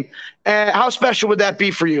name, how special would that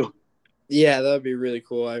be for you? Yeah, that would be really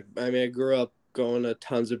cool. I mean, I grew up going to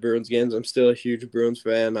tons of Bruins games. I'm still a huge Bruins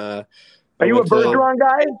fan. Are you a Bergeron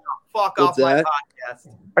guy? Fuck off my podcast.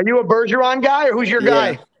 Are you a Bergeron guy, or who's your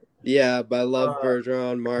guy? Yeah, but I love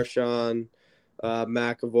Bergeron, Marchand,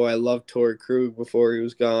 McAvoy. I loved Torrey Krug before he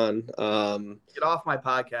was gone. Get off my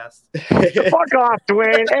podcast. Fuck off,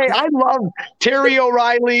 Dwayne. Hey, I love Terry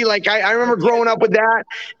O'Reilly. Like, I remember growing up with that.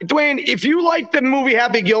 Dwayne, if you like the movie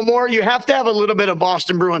Happy Gilmore, you have to have a little bit of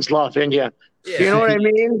Boston Bruins love in you. Yeah. You know what I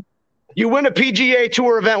mean? You win a PGA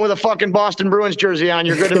Tour event with a fucking Boston Bruins jersey on,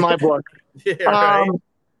 you're good in my book. Yeah, right.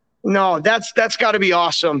 No, that's got to be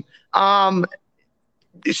awesome.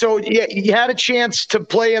 So you had a chance to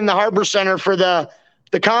play in the Harbor Center for the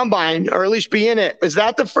combine, or at least be in it. Is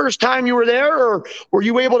that the first time you were there, or were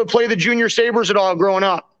you able to play the junior Sabres at all growing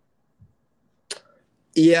up?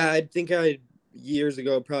 Yeah, I think years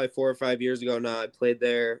ago, probably 4 or 5 years ago now, I played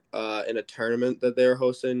there in a tournament that they were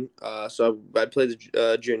hosting. So I played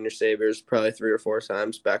the junior Sabres probably 3 or 4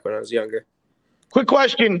 times back when I was younger. Quick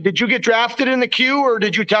question. Did you get drafted in the queue, or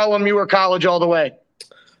did you tell them you were college all the way?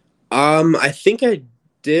 I think I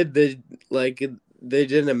did. They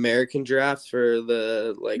did an American draft for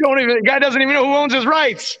the The guy doesn't even know who owns his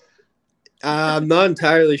rights. I'm not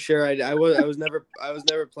entirely sure. I was never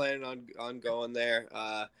planning on going there.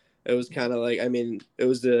 It was kind of like, I mean, it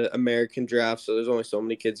was the American draft, so there's only so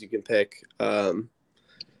many kids you can pick. So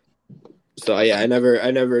yeah, I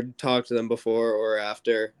never talked to them before or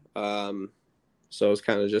after. So it was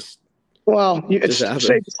kind of just. Well, it's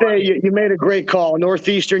safe to say you made a great call.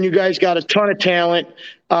 Northeastern, you guys got a ton of talent.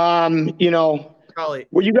 Probably.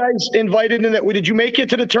 Were you guys invited in that? Did you make it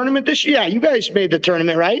to the tournament this year? Yeah, you guys made the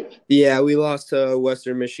tournament, right? Yeah, we lost to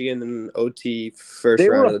Western Michigan in OT first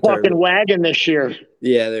round of the tournament. They were a fucking wagon this year.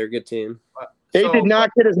 Yeah, they're a good team. They did not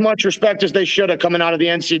get as much respect as they should have coming out of the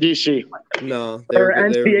NCDC. No, or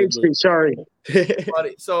NCHC. Sorry.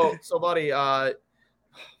 Buddy, so buddy, I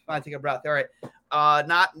take a breath. All right.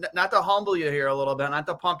 Not to humble you here a little bit, not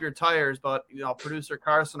to pump your tires, but producer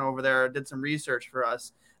Carson over there did some research for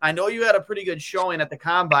us. I know you had a pretty good showing at the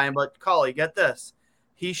combine, but Cully, get this.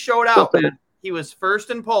 He showed out, man. He was first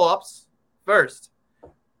in pull-ups,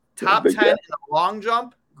 top 10 in the long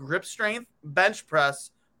jump, grip strength, bench press,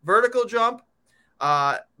 vertical jump,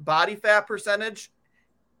 body fat percentage,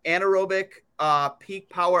 anaerobic peak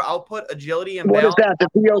power output, agility, and balance. What is that,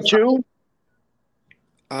 the VO2?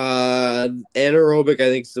 Anaerobic, I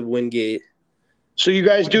think, is the Wingate. So you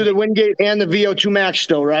guys do the Wingate and the VO2 max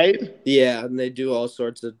still, right? Yeah, and they do all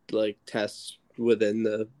sorts of tests within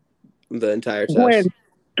the entire test.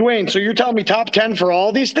 Dwayne, so you're telling me top 10 for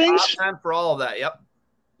all these things? Top 10 for all of that, yep.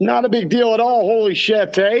 Not a big deal at all. Holy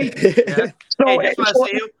shit, eh? Yeah. Hey, just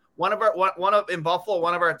want to say, in Buffalo,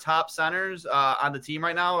 one of our top centers on the team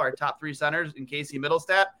right now, our top 3 centers, in Casey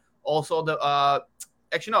Middlestat, also the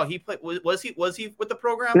actually, no, he played. Was he with the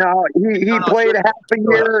program? No, he played half a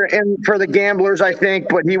year for the Gamblers, I think,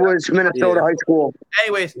 but he was Minnesota high school.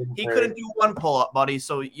 Anyways, he couldn't do one pull-up, buddy.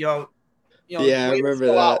 So yeah, I remember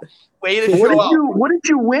that. What did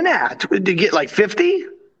you win at? Did you get like 50?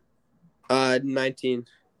 19.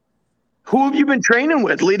 Who have you been training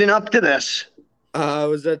with leading up to this? I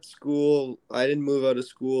was at school. I didn't move out of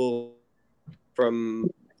school from.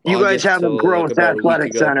 You guys have a growth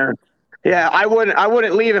athletic center. Yeah, I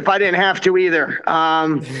wouldn't leave if I didn't have to either.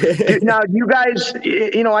 Now, you guys,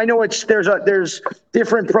 I know there's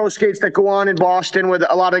different pro skates that go on in Boston with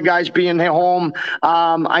a lot of guys being home.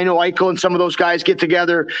 I know Eichel and some of those guys get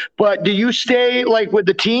together. But do you stay like with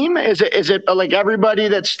the team? Is it like everybody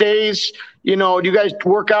that stays? Do you guys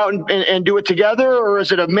work out and do it together, or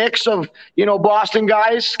is it a mix of Boston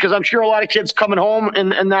guys? Because I'm sure a lot of kids coming home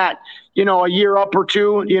and that. A year up or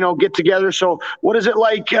two, get together. So what is it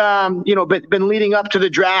like, been leading up to the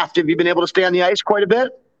draft? Have you been able to stay on the ice quite a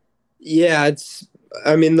bit? Yeah,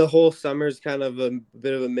 the whole summer is kind of a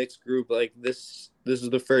bit of a mixed group. Like this is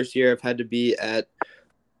the first year I've had to be at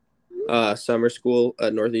summer school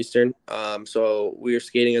at Northeastern. So we were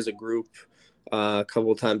skating as a group a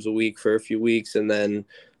couple of times a week for a few weeks. And then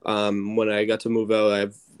when I got to move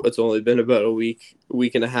out, it's only been about a week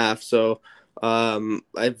and a half. So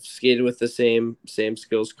I've skated with the same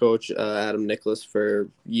skills coach, Adam Nicholas, for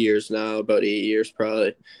years now, about 8 years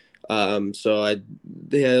probably. So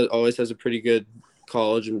they always has a pretty good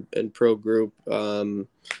college and pro group.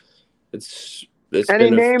 It's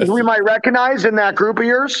any names we might recognize in that group of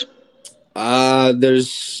yours?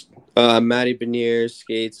 There's Matty Benier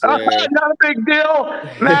skates there. Not a big deal.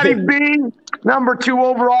 Matty B, number 2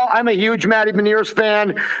 overall. I'm a huge Matty Beniers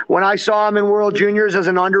fan. When I saw him in World Juniors as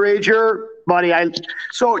an underager, buddy,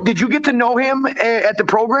 so did you get to know him at the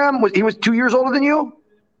program? He was 2 years older than you?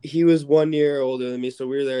 He was 1 year older than me, so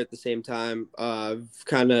we were there at the same time. I've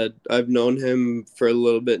known him for a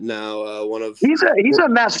little bit now. He's a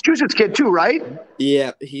Massachusetts kid too, right?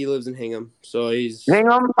 Yeah, he lives in Hingham, so he's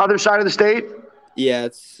Hingham, other side of the state. Yeah,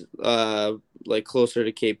 it's like closer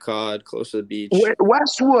to Cape Cod, closer to the beach.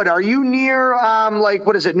 Westwood, are you near like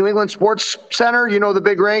what is it, New England Sports Center? You know the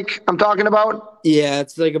big rink I'm talking about? Yeah,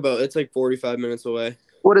 it's like 45 minutes away.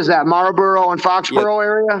 What is that, Marlboro and Foxborough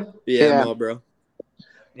area? Yeah, Marlboro.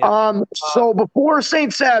 Yeah. So before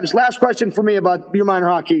St. Seb's, last question for me about your minor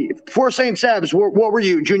hockey. Before St. Seb's, what were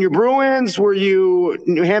you? Junior Bruins? Were you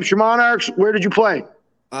New Hampshire Monarchs? Where did you play?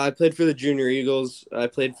 I played for the Junior Eagles. I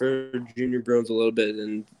played for Junior Bruins a little bit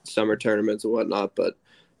in summer tournaments and whatnot, but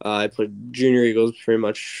I played Junior Eagles pretty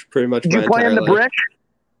much. Did you play in the Brick?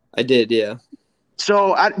 I did, yeah.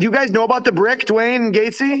 So do you guys know about the Brick, Dwayne and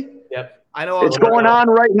Gatesy? Yep. I know It's going on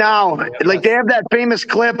right now. Like they have that famous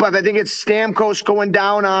clip of, I think it's Stamkos going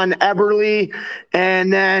down on Eberle,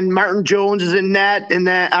 and then Martin Jones is in net, and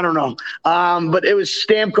then I don't know. But it was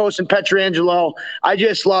Stamkos and Pietrangelo. I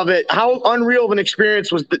just love it. How unreal of an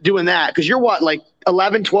experience was doing that? Because you're what, like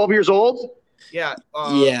 11, 12 years old? Yeah.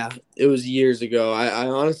 Yeah, it was years ago. I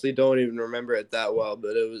honestly don't even remember it that well,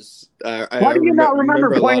 but it was. Why do you not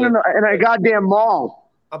remember playing in a goddamn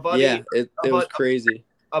mall? A buddy. Yeah, it was crazy.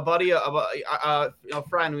 A buddy, a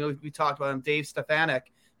friend. We talked about him, Dave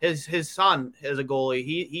Stefanik. His son is a goalie.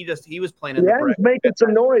 He was playing in the Brick. He's making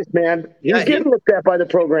some noise, man. He's getting looked at by the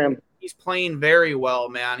program. He's playing very well,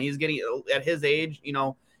 man. He's getting at his age.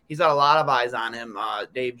 He's got a lot of eyes on him,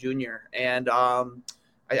 Dave Jr. And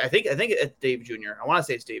I think it's Dave Jr. I want to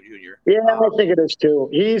say it's Dave Jr. Yeah, I think it is too.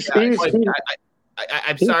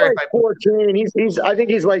 I'm sorry if 14. I think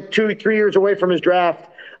he's like 2-3 years away from his draft.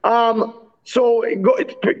 So,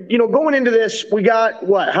 going into this, we got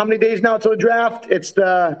what? How many days now till the draft? It's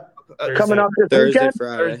coming up this Thursday, weekend?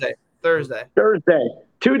 Friday. Thursday.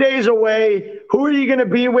 2 days away. Who are you going to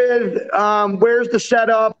be with? Where's the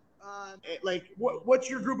setup? What's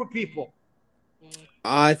your group of people?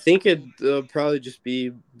 I think it'll probably just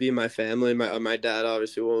be my family. My dad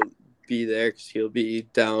obviously won't be there because he'll be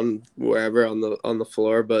down wherever on the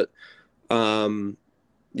floor. But you're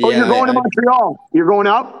going to Montreal. You're going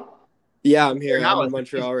up. Yeah, I'm here. I'm in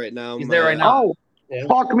Montreal right now. He's there right now. Oh,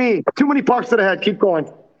 fuck me! Too many pucks to the head. Keep going.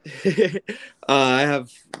 I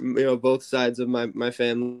have both sides of my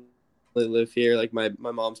family live here, like my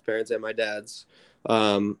mom's parents and my dad's.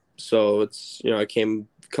 So it's I came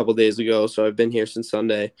a couple days ago, so I've been here since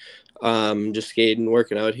Sunday. Just skating,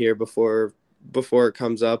 working out here before it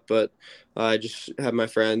comes up, but I just have my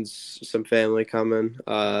friends, some family coming.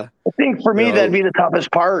 I think for me that'd be the toughest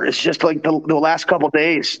part. It's just like the last couple of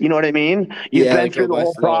days. You know what I mean? You've been through the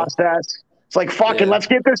whole process. It's like fucking let's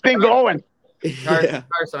get this thing going.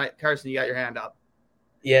 Carson, you got your hand up.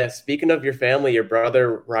 Yeah, speaking of your family, your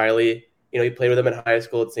brother Riley, he played with him in high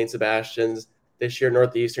school at St. Sebastian's. This year,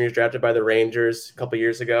 Northeastern, he was drafted by the Rangers a couple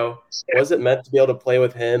years ago. Was it meant to be able to play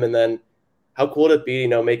with him? And then how cool would it be,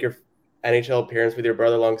 make your NHL appearance with your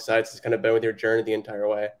brother alongside? So it's kind of been with your journey the entire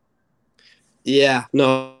way. Yeah,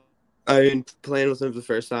 no, I mean, playing with him for the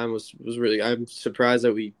first time was really, I'm surprised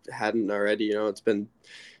that we hadn't already. It's been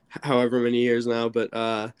however many years now, but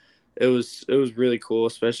it was really cool,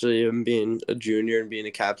 especially him being a junior and being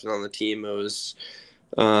a captain on the team. It was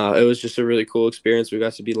just a really cool experience. We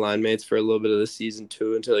got to be line mates for a little bit of the season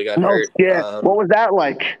too until he got hurt. Yeah. What was that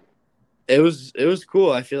like? It was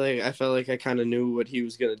cool. I felt like I kind of knew what he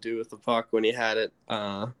was gonna do with the puck when he had it.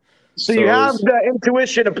 So you have the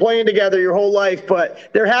intuition of playing together your whole life, but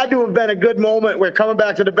there had to have been a good moment where coming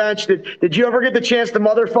back to the bench. Did you ever get the chance to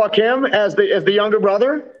motherfuck him as the younger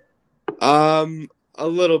brother? A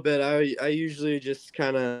little bit. I usually just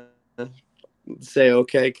kind of say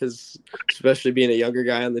okay, because especially being a younger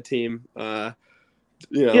guy on the team,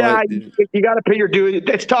 you got to pay your due.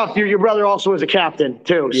 It's tough. Your brother also is a captain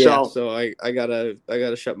too. Yeah, so I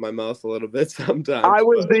gotta shut my mouth a little bit sometimes. I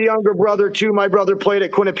was the younger brother too. My brother played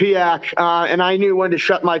at Quinnipiac, and I knew when to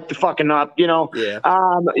shut my fucking up. Yeah.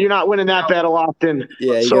 You're not winning that battle often.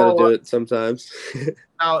 Yeah, you gotta do it sometimes.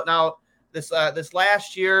 Now this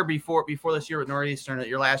last year before this year with Northeastern,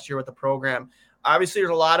 your last year with the program. Obviously, there's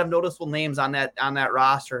a lot of noticeable names on that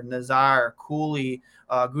roster: Nazar, Cooley,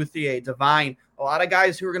 Guthrie, Devine. A lot of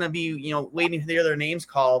guys who are going to be, waiting to hear their names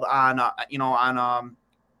called on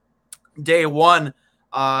day one.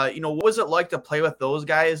 What was it like to play with those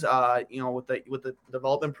guys? With the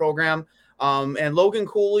development program. And Logan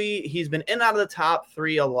Cooley, he's been in and out of the top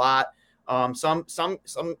 3 a lot. Some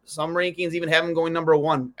rankings even have him going number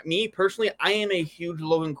 1. Me personally, I am a huge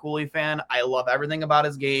Logan Cooley fan. I love everything about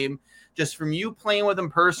his game. Just from you playing with him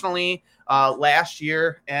personally last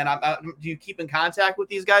year, and do you keep in contact with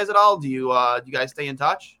these guys at all? Do you guys stay in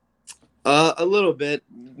touch? A little bit.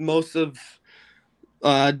 Most of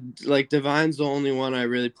Devine's the only one I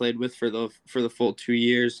really played with for the full 2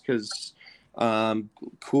 years because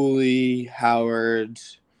Cooley, Howard,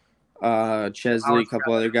 Chesley, a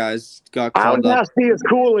couple other guys got How called up. nasty is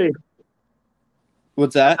Cooley?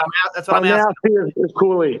 What's that? That's what How I'm asking. nasty is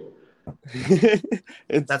Cooley?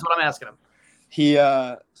 That's what I'm asking him. He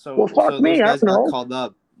Well, fuck those me, I guys don't got know. called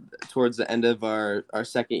up towards the end of our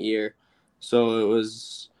second year, so it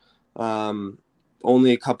was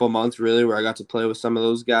only a couple months really where I got to play with some of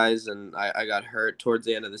those guys, and I got hurt towards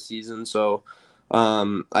the end of the season, so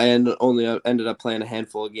I ended up playing a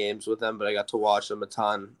handful of games with them, but I got to watch them a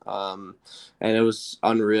ton, and it was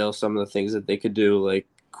unreal some of the things that they could do. Like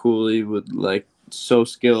Cooley would like so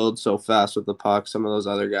skilled, so fast with the puck. Some of those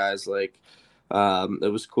other guys like. It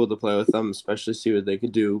was cool to play with them, especially see what they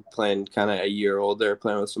could do playing kind of a year older,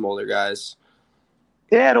 playing with some older guys.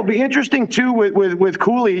 Yeah, it'll be interesting too with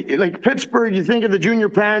Cooley. Like Pittsburgh, you think of the junior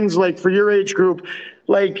Pens, like for your age group,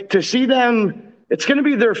 like to see them. It's going to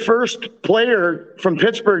be their first player from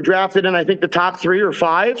Pittsburgh drafted in, I think, the top 3 or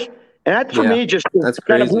 5, and that for me just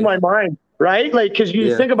kind of blew my mind, right? Like because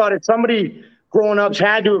you think about it, somebody growing up's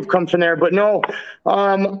had to have come from there, but no,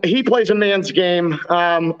 he plays a man's game.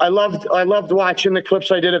 I loved watching the clips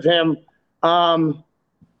I did of him.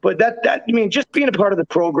 But that I mean, just being a part of the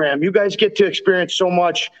program, you guys get to experience so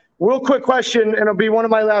much. Real quick question, and it'll be one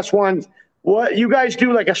of my last ones. What you guys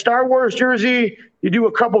do, like a Star Wars jersey? You do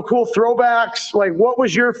a couple cool throwbacks. Like, what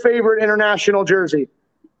was your favorite international jersey?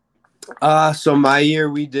 So my year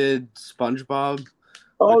we did SpongeBob.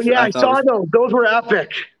 Oh yeah, I saw those. Those were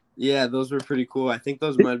epic. Yeah, those were pretty cool. I think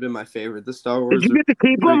those might have been my favorite. The Star Wars. Did you get to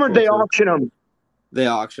keep them, or did they auction them? They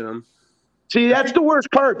auction them. See, that's the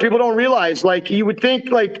worst part. People don't realize. Like, you would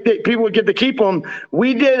think, like, people would get to keep them.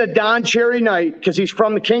 We did a Don Cherry night because he's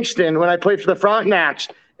from the Kingston when I played for the Frontenacs.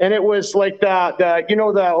 And it was like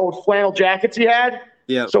the old flannel jackets he had?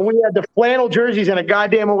 Yeah. So we had the flannel jerseys in a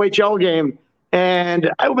goddamn OHL game. And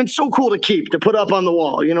it would have been so cool to keep, to put up on the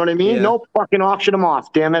wall. You know what I mean? Yeah. No fucking auction them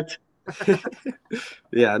off, damn it.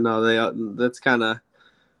 Yeah, no, that's kind of,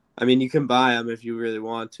 I mean, you can buy them if you really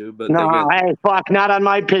want to, but no, hey, fuck, not on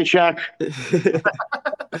my paycheck.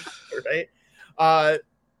 Right. But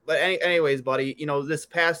anyways, buddy, you know, this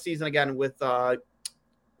past season again with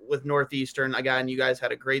Northeastern, again, you guys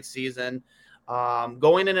had a great season.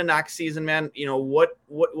 Going into next season, man, you know,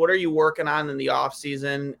 what are you working on in the off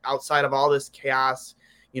season outside of all this chaos,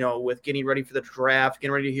 you know, with getting ready for the draft,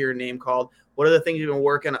 getting ready to hear your name called? What are the things you've been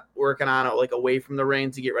working on, like away from the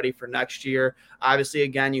reins to get ready for next year? Obviously,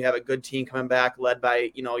 again, you have a good team coming back, led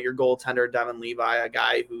by, you know, your goaltender Devin Levi, a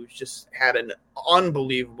guy who's just had an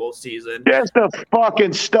unbelievable season. Just a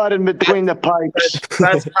fucking stud in between the pipes.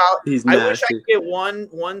 That's how He's I nasty. wish I could get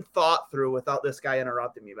one thought through without this guy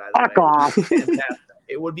interrupting me. By the Fuck way, off. Fantastic.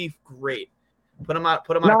 It would be great. Put him on.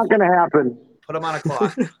 Not going to happen. Put him on a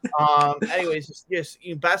clock. Anyways, just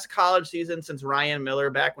best college season since Ryan Miller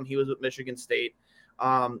back when he was with Michigan State.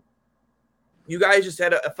 You guys just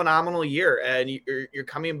had a phenomenal year, and you're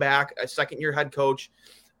coming back, a second-year head coach.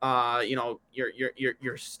 You know,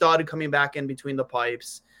 your stud coming back in between the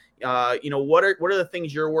pipes. You know, what are the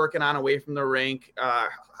things you're working on away from the rink?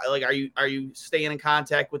 Like, are you staying in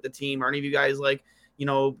contact with the team? Are any of you guys like, you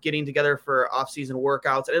know, getting together for off-season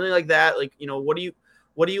workouts, anything like that? Like, you know, what are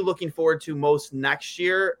you looking forward to most next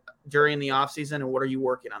year during the offseason, and what are you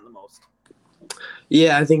working on the most?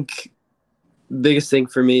 Yeah, I think the biggest thing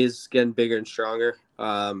for me is getting bigger and stronger,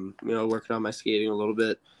 you know, working on my skating a little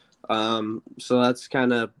bit. So that's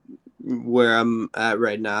kind of where I'm at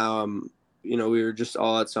right now. You know, we were just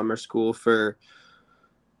all at summer school for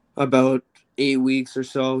about 8 weeks or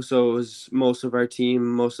so. So it was most of our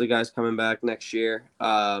team, most of the guys coming back next year.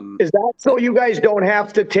 Is that so you guys don't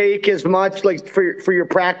have to take as much, like, for your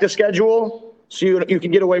practice schedule? So you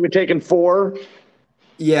can get away with taking 4?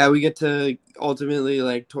 Yeah, we get to ultimately,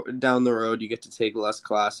 like, down the road, you get to take less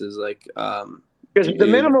classes. Like, because the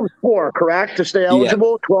minimum is 4, correct, to stay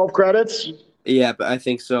eligible? Yeah. 12 credits. Yeah, but I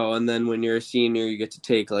think so. And then when you're a senior, you get to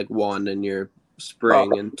take like 1 in your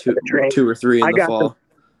spring and 2 or 3 in the fall.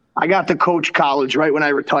 I got to coach college right when I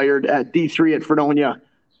retired at D3 at Fredonia.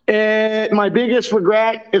 And my biggest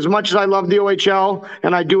regret, as much as I love the OHL,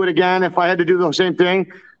 and I'd do it again if I had to do the same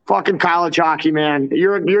thing, fucking college hockey, man.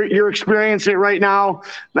 You're experiencing it right now.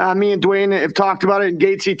 Me and Dwayne have talked about it, and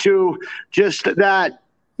Gatesy too. Just that,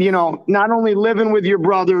 you know, not only living with your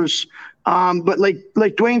brothers, but like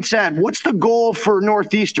Dwayne said, what's the goal for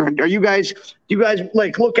Northeastern? Do you guys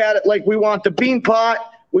like look at it like we want the bean pot,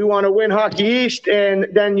 we want to win Hockey East, and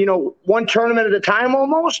then, you know, one tournament at a time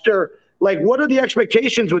almost? Or like, what are the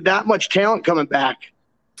expectations with that much talent coming back?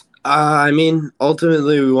 I mean,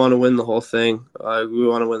 ultimately, we want to win the whole thing. We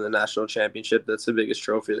want to win the national championship. That's the biggest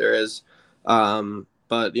trophy there is.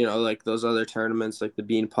 but like those other tournaments, like the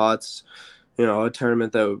Bean Pots, a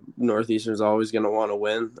tournament that Northeastern's always going to want to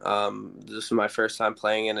win. This was my first time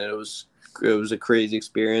playing in it. It was a crazy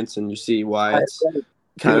experience, and you see why it's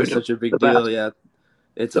kind of such a big deal. Yeah,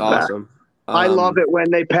 it's awesome. I love it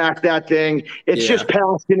when they pack that thing. It's just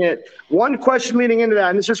passionate. One question leading into that,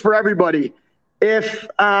 and this is for everybody. If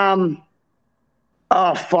how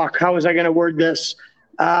was I going to word this?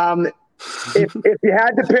 If you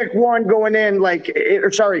had to pick one going in,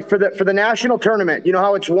 for the national tournament, you know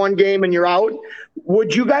how it's one game and you're out.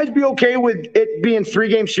 Would you guys be okay with it being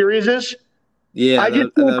 3-game series? Yeah, I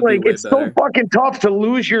just think it's so fucking tough to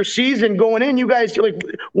lose your season going in. You guys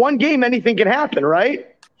one game, anything can happen, right?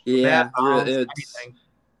 Yeah,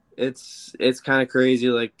 it's kind of crazy.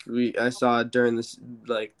 Like I saw during this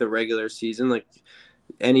the regular season, like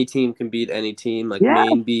any team can beat any team. Like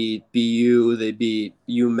Maine beat BU, they beat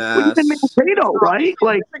UMass. Even Mankato, right?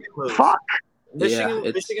 Like fuck.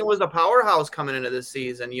 Michigan was a powerhouse coming into this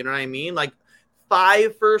season. You know what I mean? Like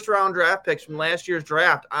 5 first-round draft picks from last year's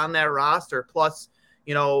draft on that roster, plus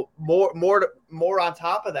more on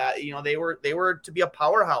top of that. They were to be a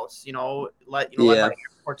powerhouse. Led by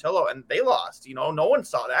Portillo, and they lost. No one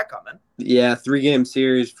saw that coming. Yeah, 3-game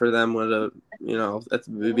series for them would have.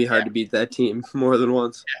 It'd be hard to beat that team more than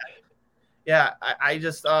once. Yeah, I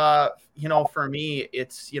just for me,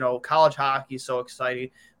 it's college hockey is so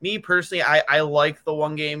exciting. Me personally, I like the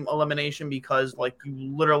 1-game elimination because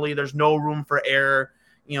you literally there's no room for error.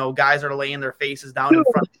 Guys are laying their faces down in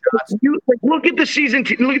front of shots. Look at the season.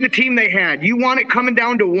 Look at the team they had. You want it coming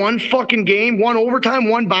down to one fucking game, one overtime,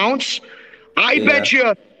 one bounce. I bet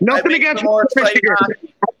you nothing against Michigan. I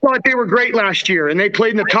thought they were great last year, and they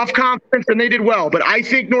played in a tough conference, and they did well. But I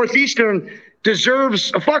think Northeastern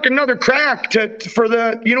deserves a fucking another crack for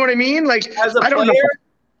the. You know what I mean?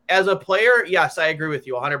 As a player, yes, I agree with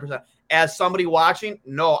you 100%. As somebody watching,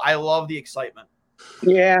 no, I love the excitement.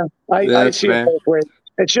 Yeah, I see it both ways.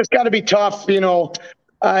 It's just got to be tough, we've all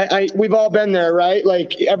been there, right?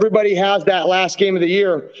 Like everybody has that last game of the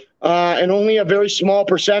year, and only a very small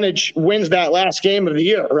percentage wins that last game of the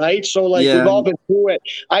year, right? So we've all been through it.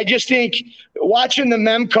 I just think watching the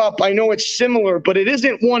Mem Cup, I know it's similar, but it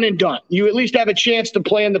isn't one and done. You at least have a chance to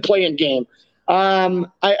play in the play-in game.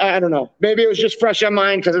 I don't know. Maybe it was just fresh on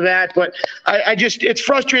mine because of that, but it's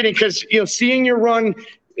frustrating because seeing your run.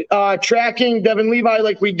 Tracking Devin Levi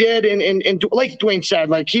like we did, and like Dwayne said,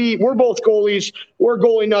 we're both goalies. We're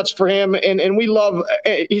goalie nuts for him, and we love.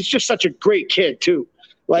 He's just such a great kid too.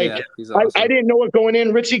 He's awesome. I didn't know it going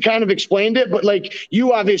in. Ritzy kind of explained it, but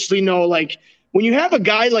you obviously know, when you have a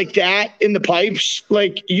guy like that in the pipes,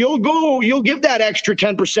 you'll give that extra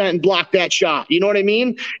 10% and block that shot. You know what I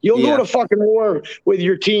mean? You'll go to fucking war with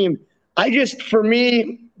your team. For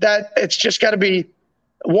me, that it's just got to be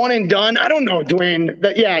one and done. I don't know, Dwayne.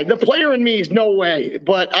 The player in me is no way,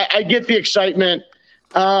 but I get the excitement.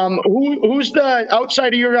 Who's the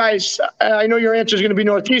outside of your guys? I know your answer is going to be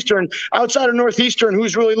Northeastern. Outside of Northeastern,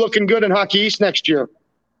 who's really looking good in Hockey East next year?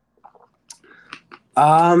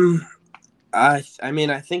 I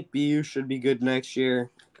think BU should be good next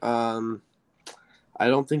year. I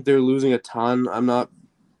don't think they're losing a ton. I'm not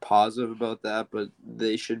positive about that, but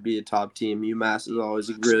they should be a top team. UMass is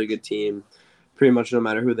always a really good team. Pretty much no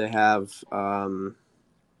matter who they have. But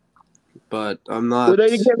I'm not. Were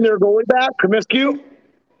they getting their goalie back, Comiskey?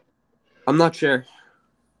 I'm not sure.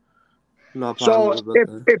 So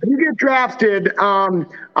if you get drafted, what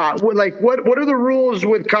are the rules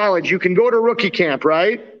with college? You can go to rookie camp,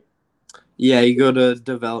 right? Yeah, you go to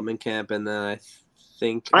development camp, and then I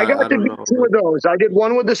think I got to do 2 of those. I did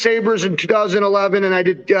one with the Sabres in 2011, and I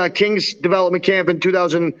did Kings development camp in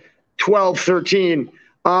 2012-13.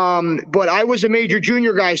 But I was a major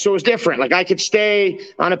junior guy, so it was different. I could stay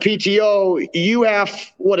on a PTO. You have,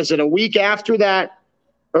 a week after that?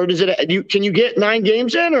 Or can you get 9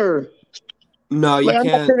 games in, or? No, you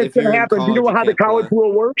can't. If you're in college, do you know how the college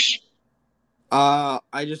rule works? I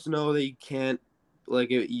just know that you can't,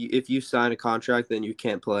 if you sign a contract, then you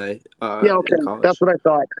can't play. Okay. That's what I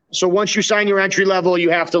thought. So once you sign your entry level,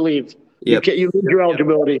 you have to leave. Yep. You lose your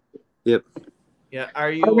eligibility. Yep. Yeah.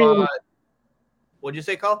 Are you, what'd you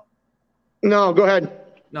say, Carl? No, go ahead.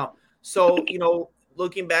 No. So,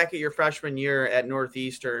 looking back at your freshman year at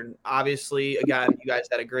Northeastern, obviously, again, you guys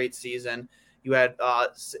had a great season. You had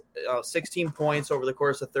 16 points over the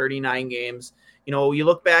course of 39 games. You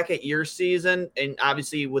look back at your season, and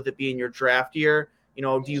obviously with it being your draft year,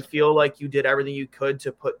 do you feel like you did everything you could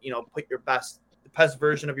to put your best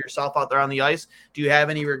version of yourself out there on the ice? Do you have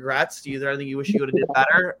any regrets? Do you have anything you wish you would have did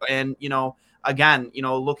better? And, again,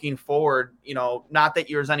 looking forward, not that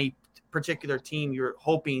there's any particular team you're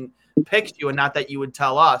hoping picks you, and not that you would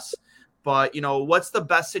tell us, but what's the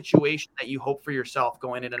best situation that you hope for yourself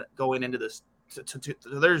going into this to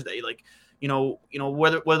Thursday? Like,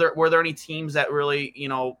 were there any teams that really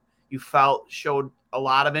you felt showed a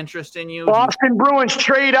lot of interest in you? Boston Bruins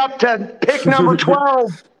trade up to pick number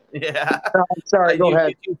 12. Yeah. Sorry, go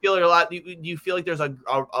ahead. Do you feel like there's a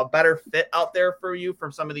better fit out there for you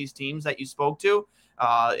from some of these teams that you spoke to?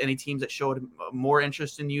 Any teams that showed more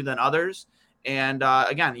interest in you than others? And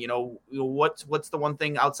again, what's the one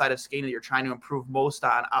thing outside of skating that you're trying to improve most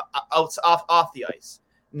on off the ice,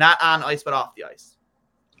 not on ice but off the ice?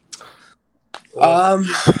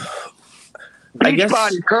 I guess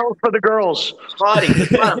body curls for the girls. Body,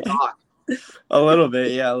 talk. A little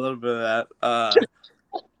bit, yeah, a little bit of that.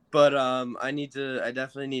 But I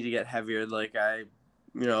definitely need to get heavier. Like at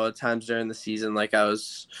times during the season, like I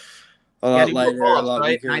was a lot lighter, a lot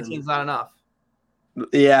weaker. 19's not enough.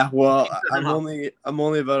 Yeah, well, I'm only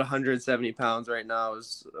about 170 pounds right now. I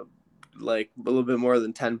was like a little bit more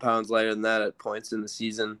than 10 pounds lighter than that at points in the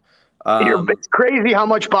season. It's crazy how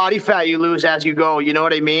much body fat you lose as you go. You know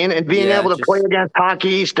what I mean? And being able to play against Hockey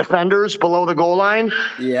East defenders below the goal line.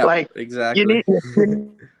 Yeah, like exactly. You need.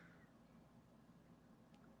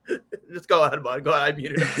 Just go ahead, bud. Go ahead. I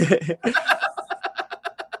muted him.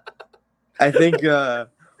 I think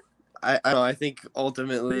I think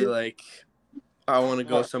ultimately, like, I want to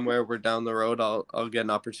go somewhere where down the road I'll get an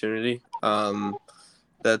opportunity.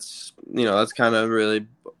 That's kind of really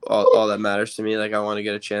all that matters to me. Like, I want to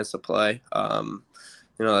get a chance to play.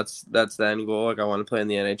 That's the end goal. Like, I want to play in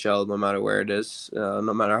the NHL no matter where it is, no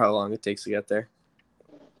matter how long it takes to get there.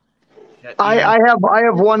 I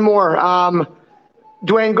have one more.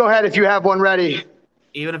 Dwayne, go ahead if you have one ready.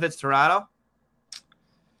 Even if it's Toronto?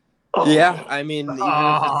 Yeah, I mean, you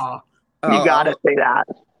gotta say that.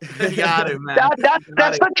 You got to, man.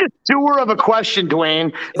 That's such a sewer of a question,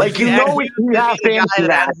 Dwayne. Like, we have to answer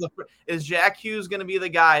that. Is Jack Hughes going to be the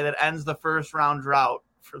guy that ends the first round drought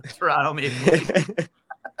for the Toronto Maple Leafs?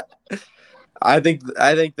 I think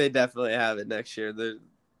they definitely have it next year. They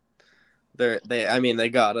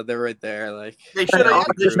got it. They're right there. Like, they should have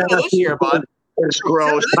this year, bud. It's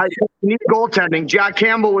gross. I need goaltending. Jack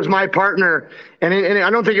Campbell was my partner, and I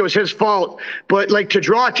don't think it was his fault. But like, to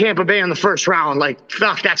draw Tampa Bay in the first round, like,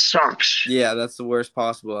 fuck, that sucks. Yeah, that's the worst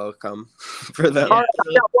possible outcome for them. All right,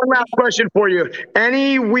 I got one last question for you.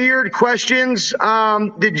 Any weird questions?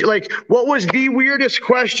 What was the weirdest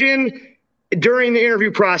question during the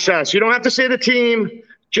interview process? You don't have to say the team.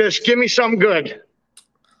 Just give me something good.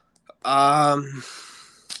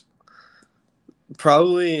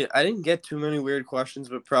 Probably, I didn't get too many weird questions,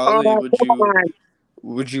 but probably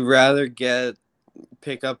would you rather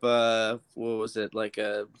pick up a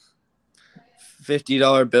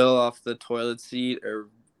 $50 bill off the toilet seat, or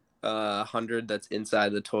 100 that's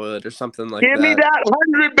inside the toilet, or something like that? Give me that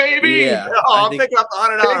 100, baby. Yeah, I'll pick up the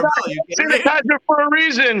 $100 bill. Sanitizer for a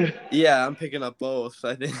reason. Yeah, I'm picking up both.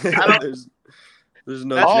 I think there's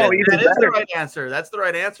no. That is the right answer. That's the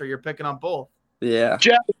right answer. You're picking up both. Yeah.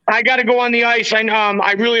 Jeff, I got to go on the ice.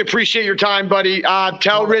 I really appreciate your time, buddy.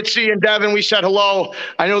 Tell Ritzy and Devin we said hello.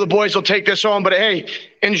 I know the boys will take this home, but hey,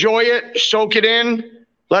 enjoy it. Soak it in.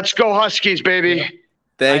 Let's go Huskies, baby. Yeah.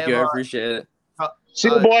 Thank you. I appreciate it. See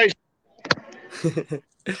you, boys.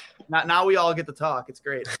 Now we all get to talk. It's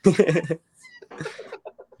great.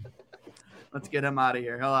 Let's get him out of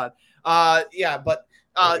here. Hold on.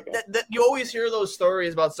 You always hear those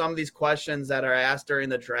stories about some of these questions that are asked during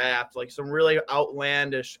the draft, like some really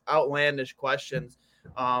outlandish questions.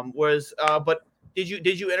 But did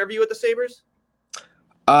you interview with the Sabres?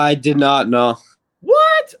 I did not know.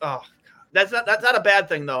 What? Oh, that's not a bad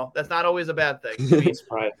thing though. That's not always a bad thing.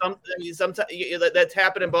 Sometimes that's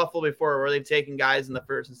happened in Buffalo before, where they've taken guys in the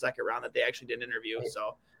first and second round that they actually didn't interview.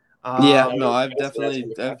 So. I've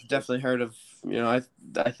definitely heard of.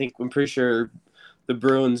 I'm pretty sure the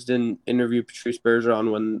Bruins didn't interview Patrice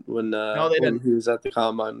Bergeron when he was at the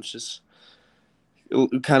combine. It's just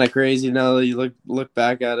kind of crazy now that you look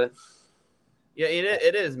back at it. Yeah,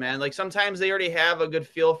 it is, man. Like, sometimes they already have a good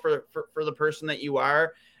feel for the person that you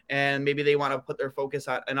are, and maybe they want to put their focus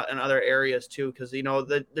on in other areas too, because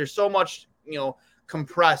there's so much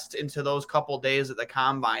compressed into those couple days at the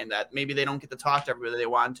combine that maybe they don't get to talk to everybody they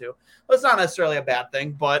want to. Well, it's not necessarily a bad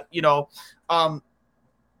thing, but a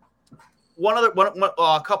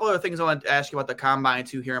couple other things I wanted to ask you about the combine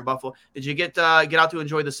too here in Buffalo. Did you get out to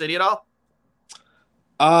enjoy the city at all?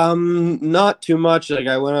 Not too much. Like,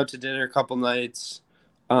 I went out to dinner a couple nights.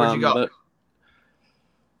 Where'd you go?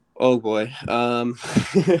 Oh boy. I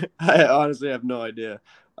honestly have no idea.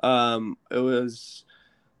 It was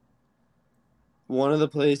one of the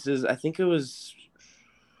places, I think it was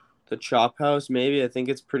the Chop House, maybe. I think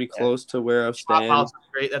it's pretty close to where I'm staying. Chop House is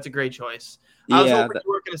great. That's a great choice. I was hoping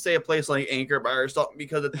you were going to say a place like Anchor Bar or something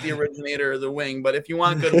because it's the originator of the wing. But if you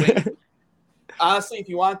want good wings, honestly, if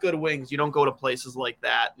you want good wings, you don't go to places like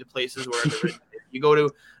that. The places where it originated. You go to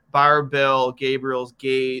Bar Bill, Gabriel's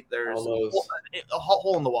Gate. There's a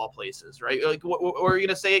hole in the wall places, right? Like what were you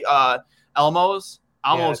going to say? Elmo's.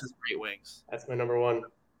 Elmo's has great wings. That's my number one.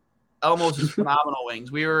 Elmo's is phenomenal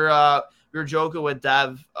wings. We were joking with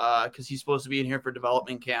Dev because he's supposed to be in here for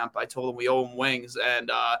development camp. I told him we owe him wings, and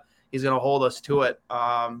he's going to hold us to it.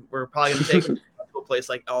 We're probably going to take him to a place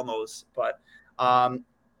like Elmo's. But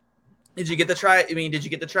did you get to try? I mean, did you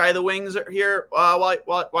get to try the wings here while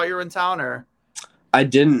you were in town, or? I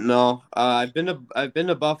didn't know. I've been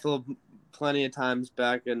to Buffalo plenty of times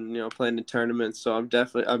back and playing in tournaments, so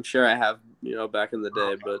I'm sure I have back in the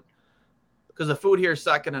day, but. Because the food here is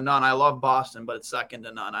second to none. I love Boston, but it's second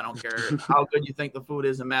to none. I don't care how good you think the food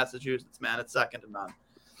is in Massachusetts, man. It's second to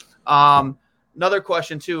none. Another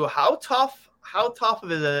question too: How tough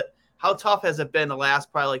has it been the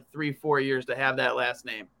last probably like 3-4 years to have that last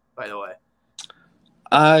name? By the way,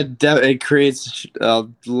 it creates a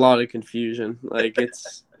lot of confusion. Like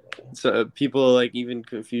so people like even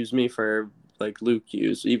confuse me for like Luke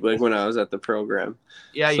Hughes, even like when I was at the program.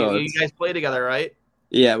 Yeah, so you guys play together, right?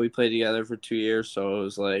 Yeah, we played together for 2 years, so it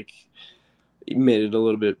was like it made it a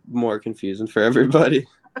little bit more confusing for everybody.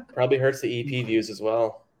 Probably hurts the EP views as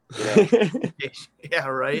well. Yeah,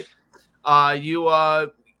 right. You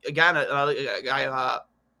again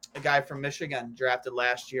a guy from Michigan drafted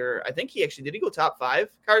last year. I think did he go top 5,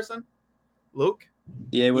 Carson? Luke?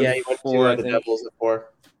 Yeah, he went 4. The Devils at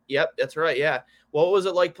 4. Yep, that's right. Yeah. What was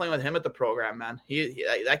it like playing with him at the program, man? He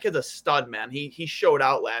that kid's a stud, man. He showed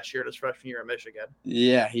out last year in his freshman year at Michigan.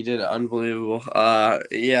 Yeah, he did unbelievable.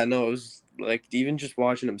 It was like even just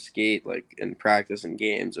watching him skate like in practice and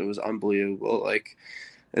games, it was unbelievable. Like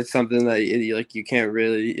it's something that you can't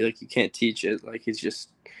really you can't teach it. Like he's just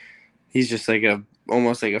like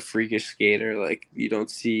almost like a freakish skater. Like you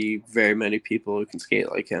don't see very many people who can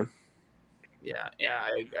skate like him. Yeah,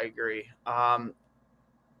 I agree.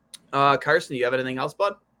 Carson, do you have anything else,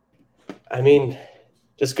 bud? I mean,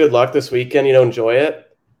 just good luck this weekend. Enjoy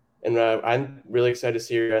it, and I'm really excited to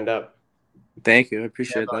see you end up. Thank you, I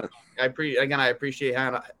appreciate that. I appreciate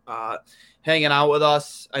hanging out with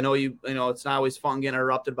us. I know you know it's not always fun getting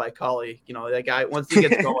interrupted by Cully. That guy once he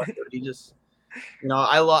gets going, he just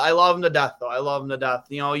I love him to death though. I love him to death.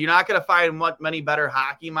 You're not gonna find many better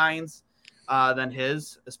hockey minds than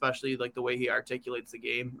his, especially like the way he articulates the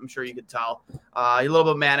game. I'm sure you could tell. He's a little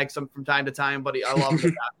bit manic from time to time, but I love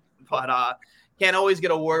him. But can't always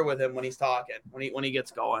get a word with him when he's talking, when he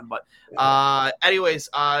gets going. But anyways,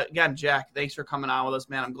 again, Jack, thanks for coming on with us,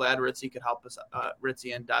 man. I'm glad Ritzy could help us.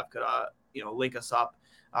 Ritzy and Dev could link us up.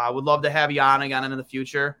 Would love to have you on again in the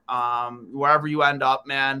future. Wherever you end up,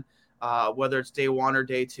 man. Whether it's day 1 or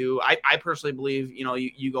day 2, I personally believe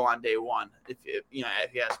you go on day 1 if you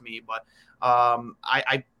ask me, but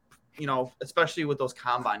I especially with those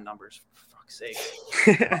combine numbers, for fuck's sake.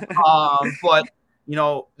 But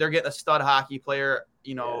they're getting a stud hockey player,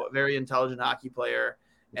 a very intelligent hockey player,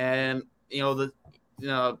 and this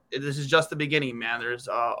is just the beginning, man. There's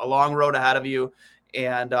a long road ahead of you,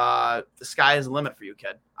 and the sky is the limit for you,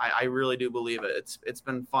 kid. I really do believe it. It's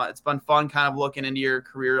been fun. It's been fun kind of looking into your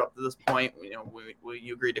career up to this point.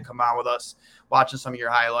 You agreed to come on with us, watching some of your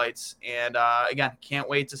highlights. And again, can't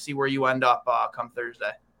wait to see where you end up come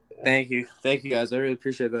Thursday. Thank you guys. I really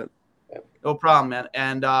appreciate that. No problem, man.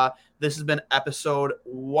 And this has been episode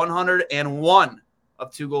 101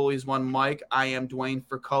 of Two Goalies, One Mic. I am Dwayne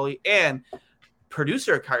for Cully and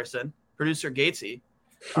producer Carson, producer Gatesy.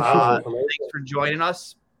 Thanks for joining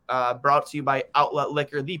us. Brought to you by Outlet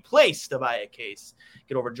Liquor, the place to buy a case.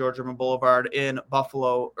 Get over George German Boulevard in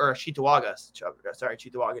Buffalo, or Cheektowaga,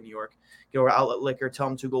 New York. Get over Outlet Liquor. Tell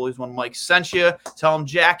them Two Goalies, One Mic sent you. Tell them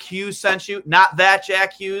Jack Hughes sent you. Not that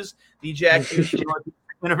Jack Hughes, the Jack Hughes from Northeastern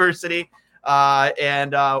University.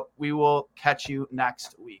 And we will catch you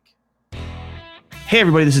next week. Hey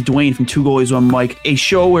everybody, this is Dwayne from Two Goalies, One Mic, a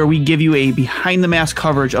show where we give you a behind-the-mask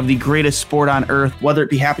coverage of the greatest sport on earth, whether it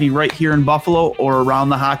be happening right here in Buffalo or around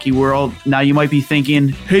the hockey world. Now you might be thinking,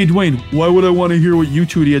 hey Dwayne, why would I want to hear what you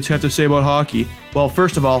two idiots have to say about hockey? Well,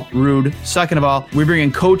 first of all, rude. Second of all, we bring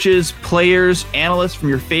in coaches, players, analysts from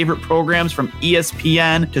your favorite programs, from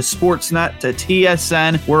ESPN to Sportsnet to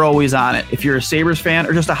TSN. We're always on it. If you're a Sabres fan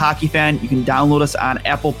or just a hockey fan, you can download us on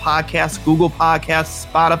Apple Podcasts, Google Podcasts,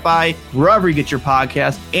 Spotify, wherever you get your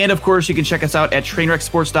podcasts. And of course, you can check us out at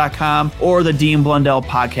trainwrecksports.com or the Dean Blundell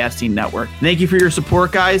Podcasting Network. Thank you for your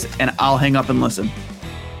support, guys, and I'll hang up and listen.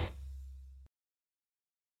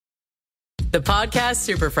 The Podcast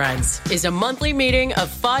Super Friends is a monthly meeting of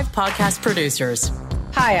 5 podcast producers.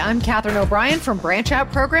 Hi, I'm Katherine O'Brien from Branch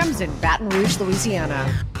Out Programs in Baton Rouge,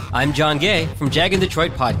 Louisiana. I'm John Gay from Jag and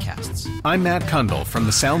Detroit Podcasts. I'm Matt Kundle from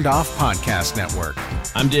the Sound Off Podcast Network.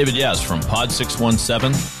 I'm David Yaz from Pod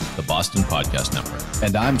 617, the Boston Podcast Network.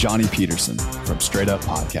 And I'm Johnny Peterson from Straight Up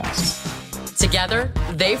Podcasts. Together,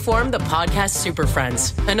 they form the Podcast Super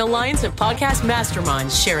Friends, an alliance of podcast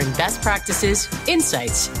masterminds sharing best practices,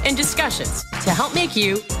 insights, and discussions to help make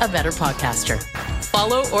you a better podcaster.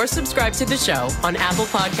 Follow or subscribe to the show on Apple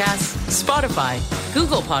Podcasts, Spotify,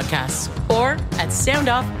 Google Podcasts, or at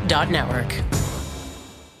soundoff.network.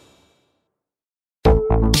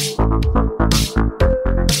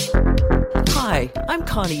 Hi, I'm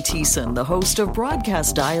Connie Thiessen, the host of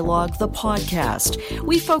Broadcast Dialogue, the podcast.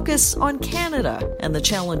 We focus on Canada and the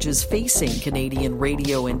challenges facing Canadian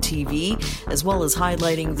radio and TV, as well as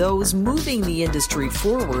highlighting those moving the industry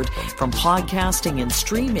forward from podcasting and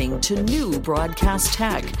streaming to new broadcast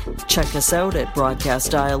tech. Check us out at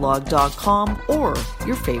broadcastdialogue.com or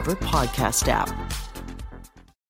your favorite podcast app.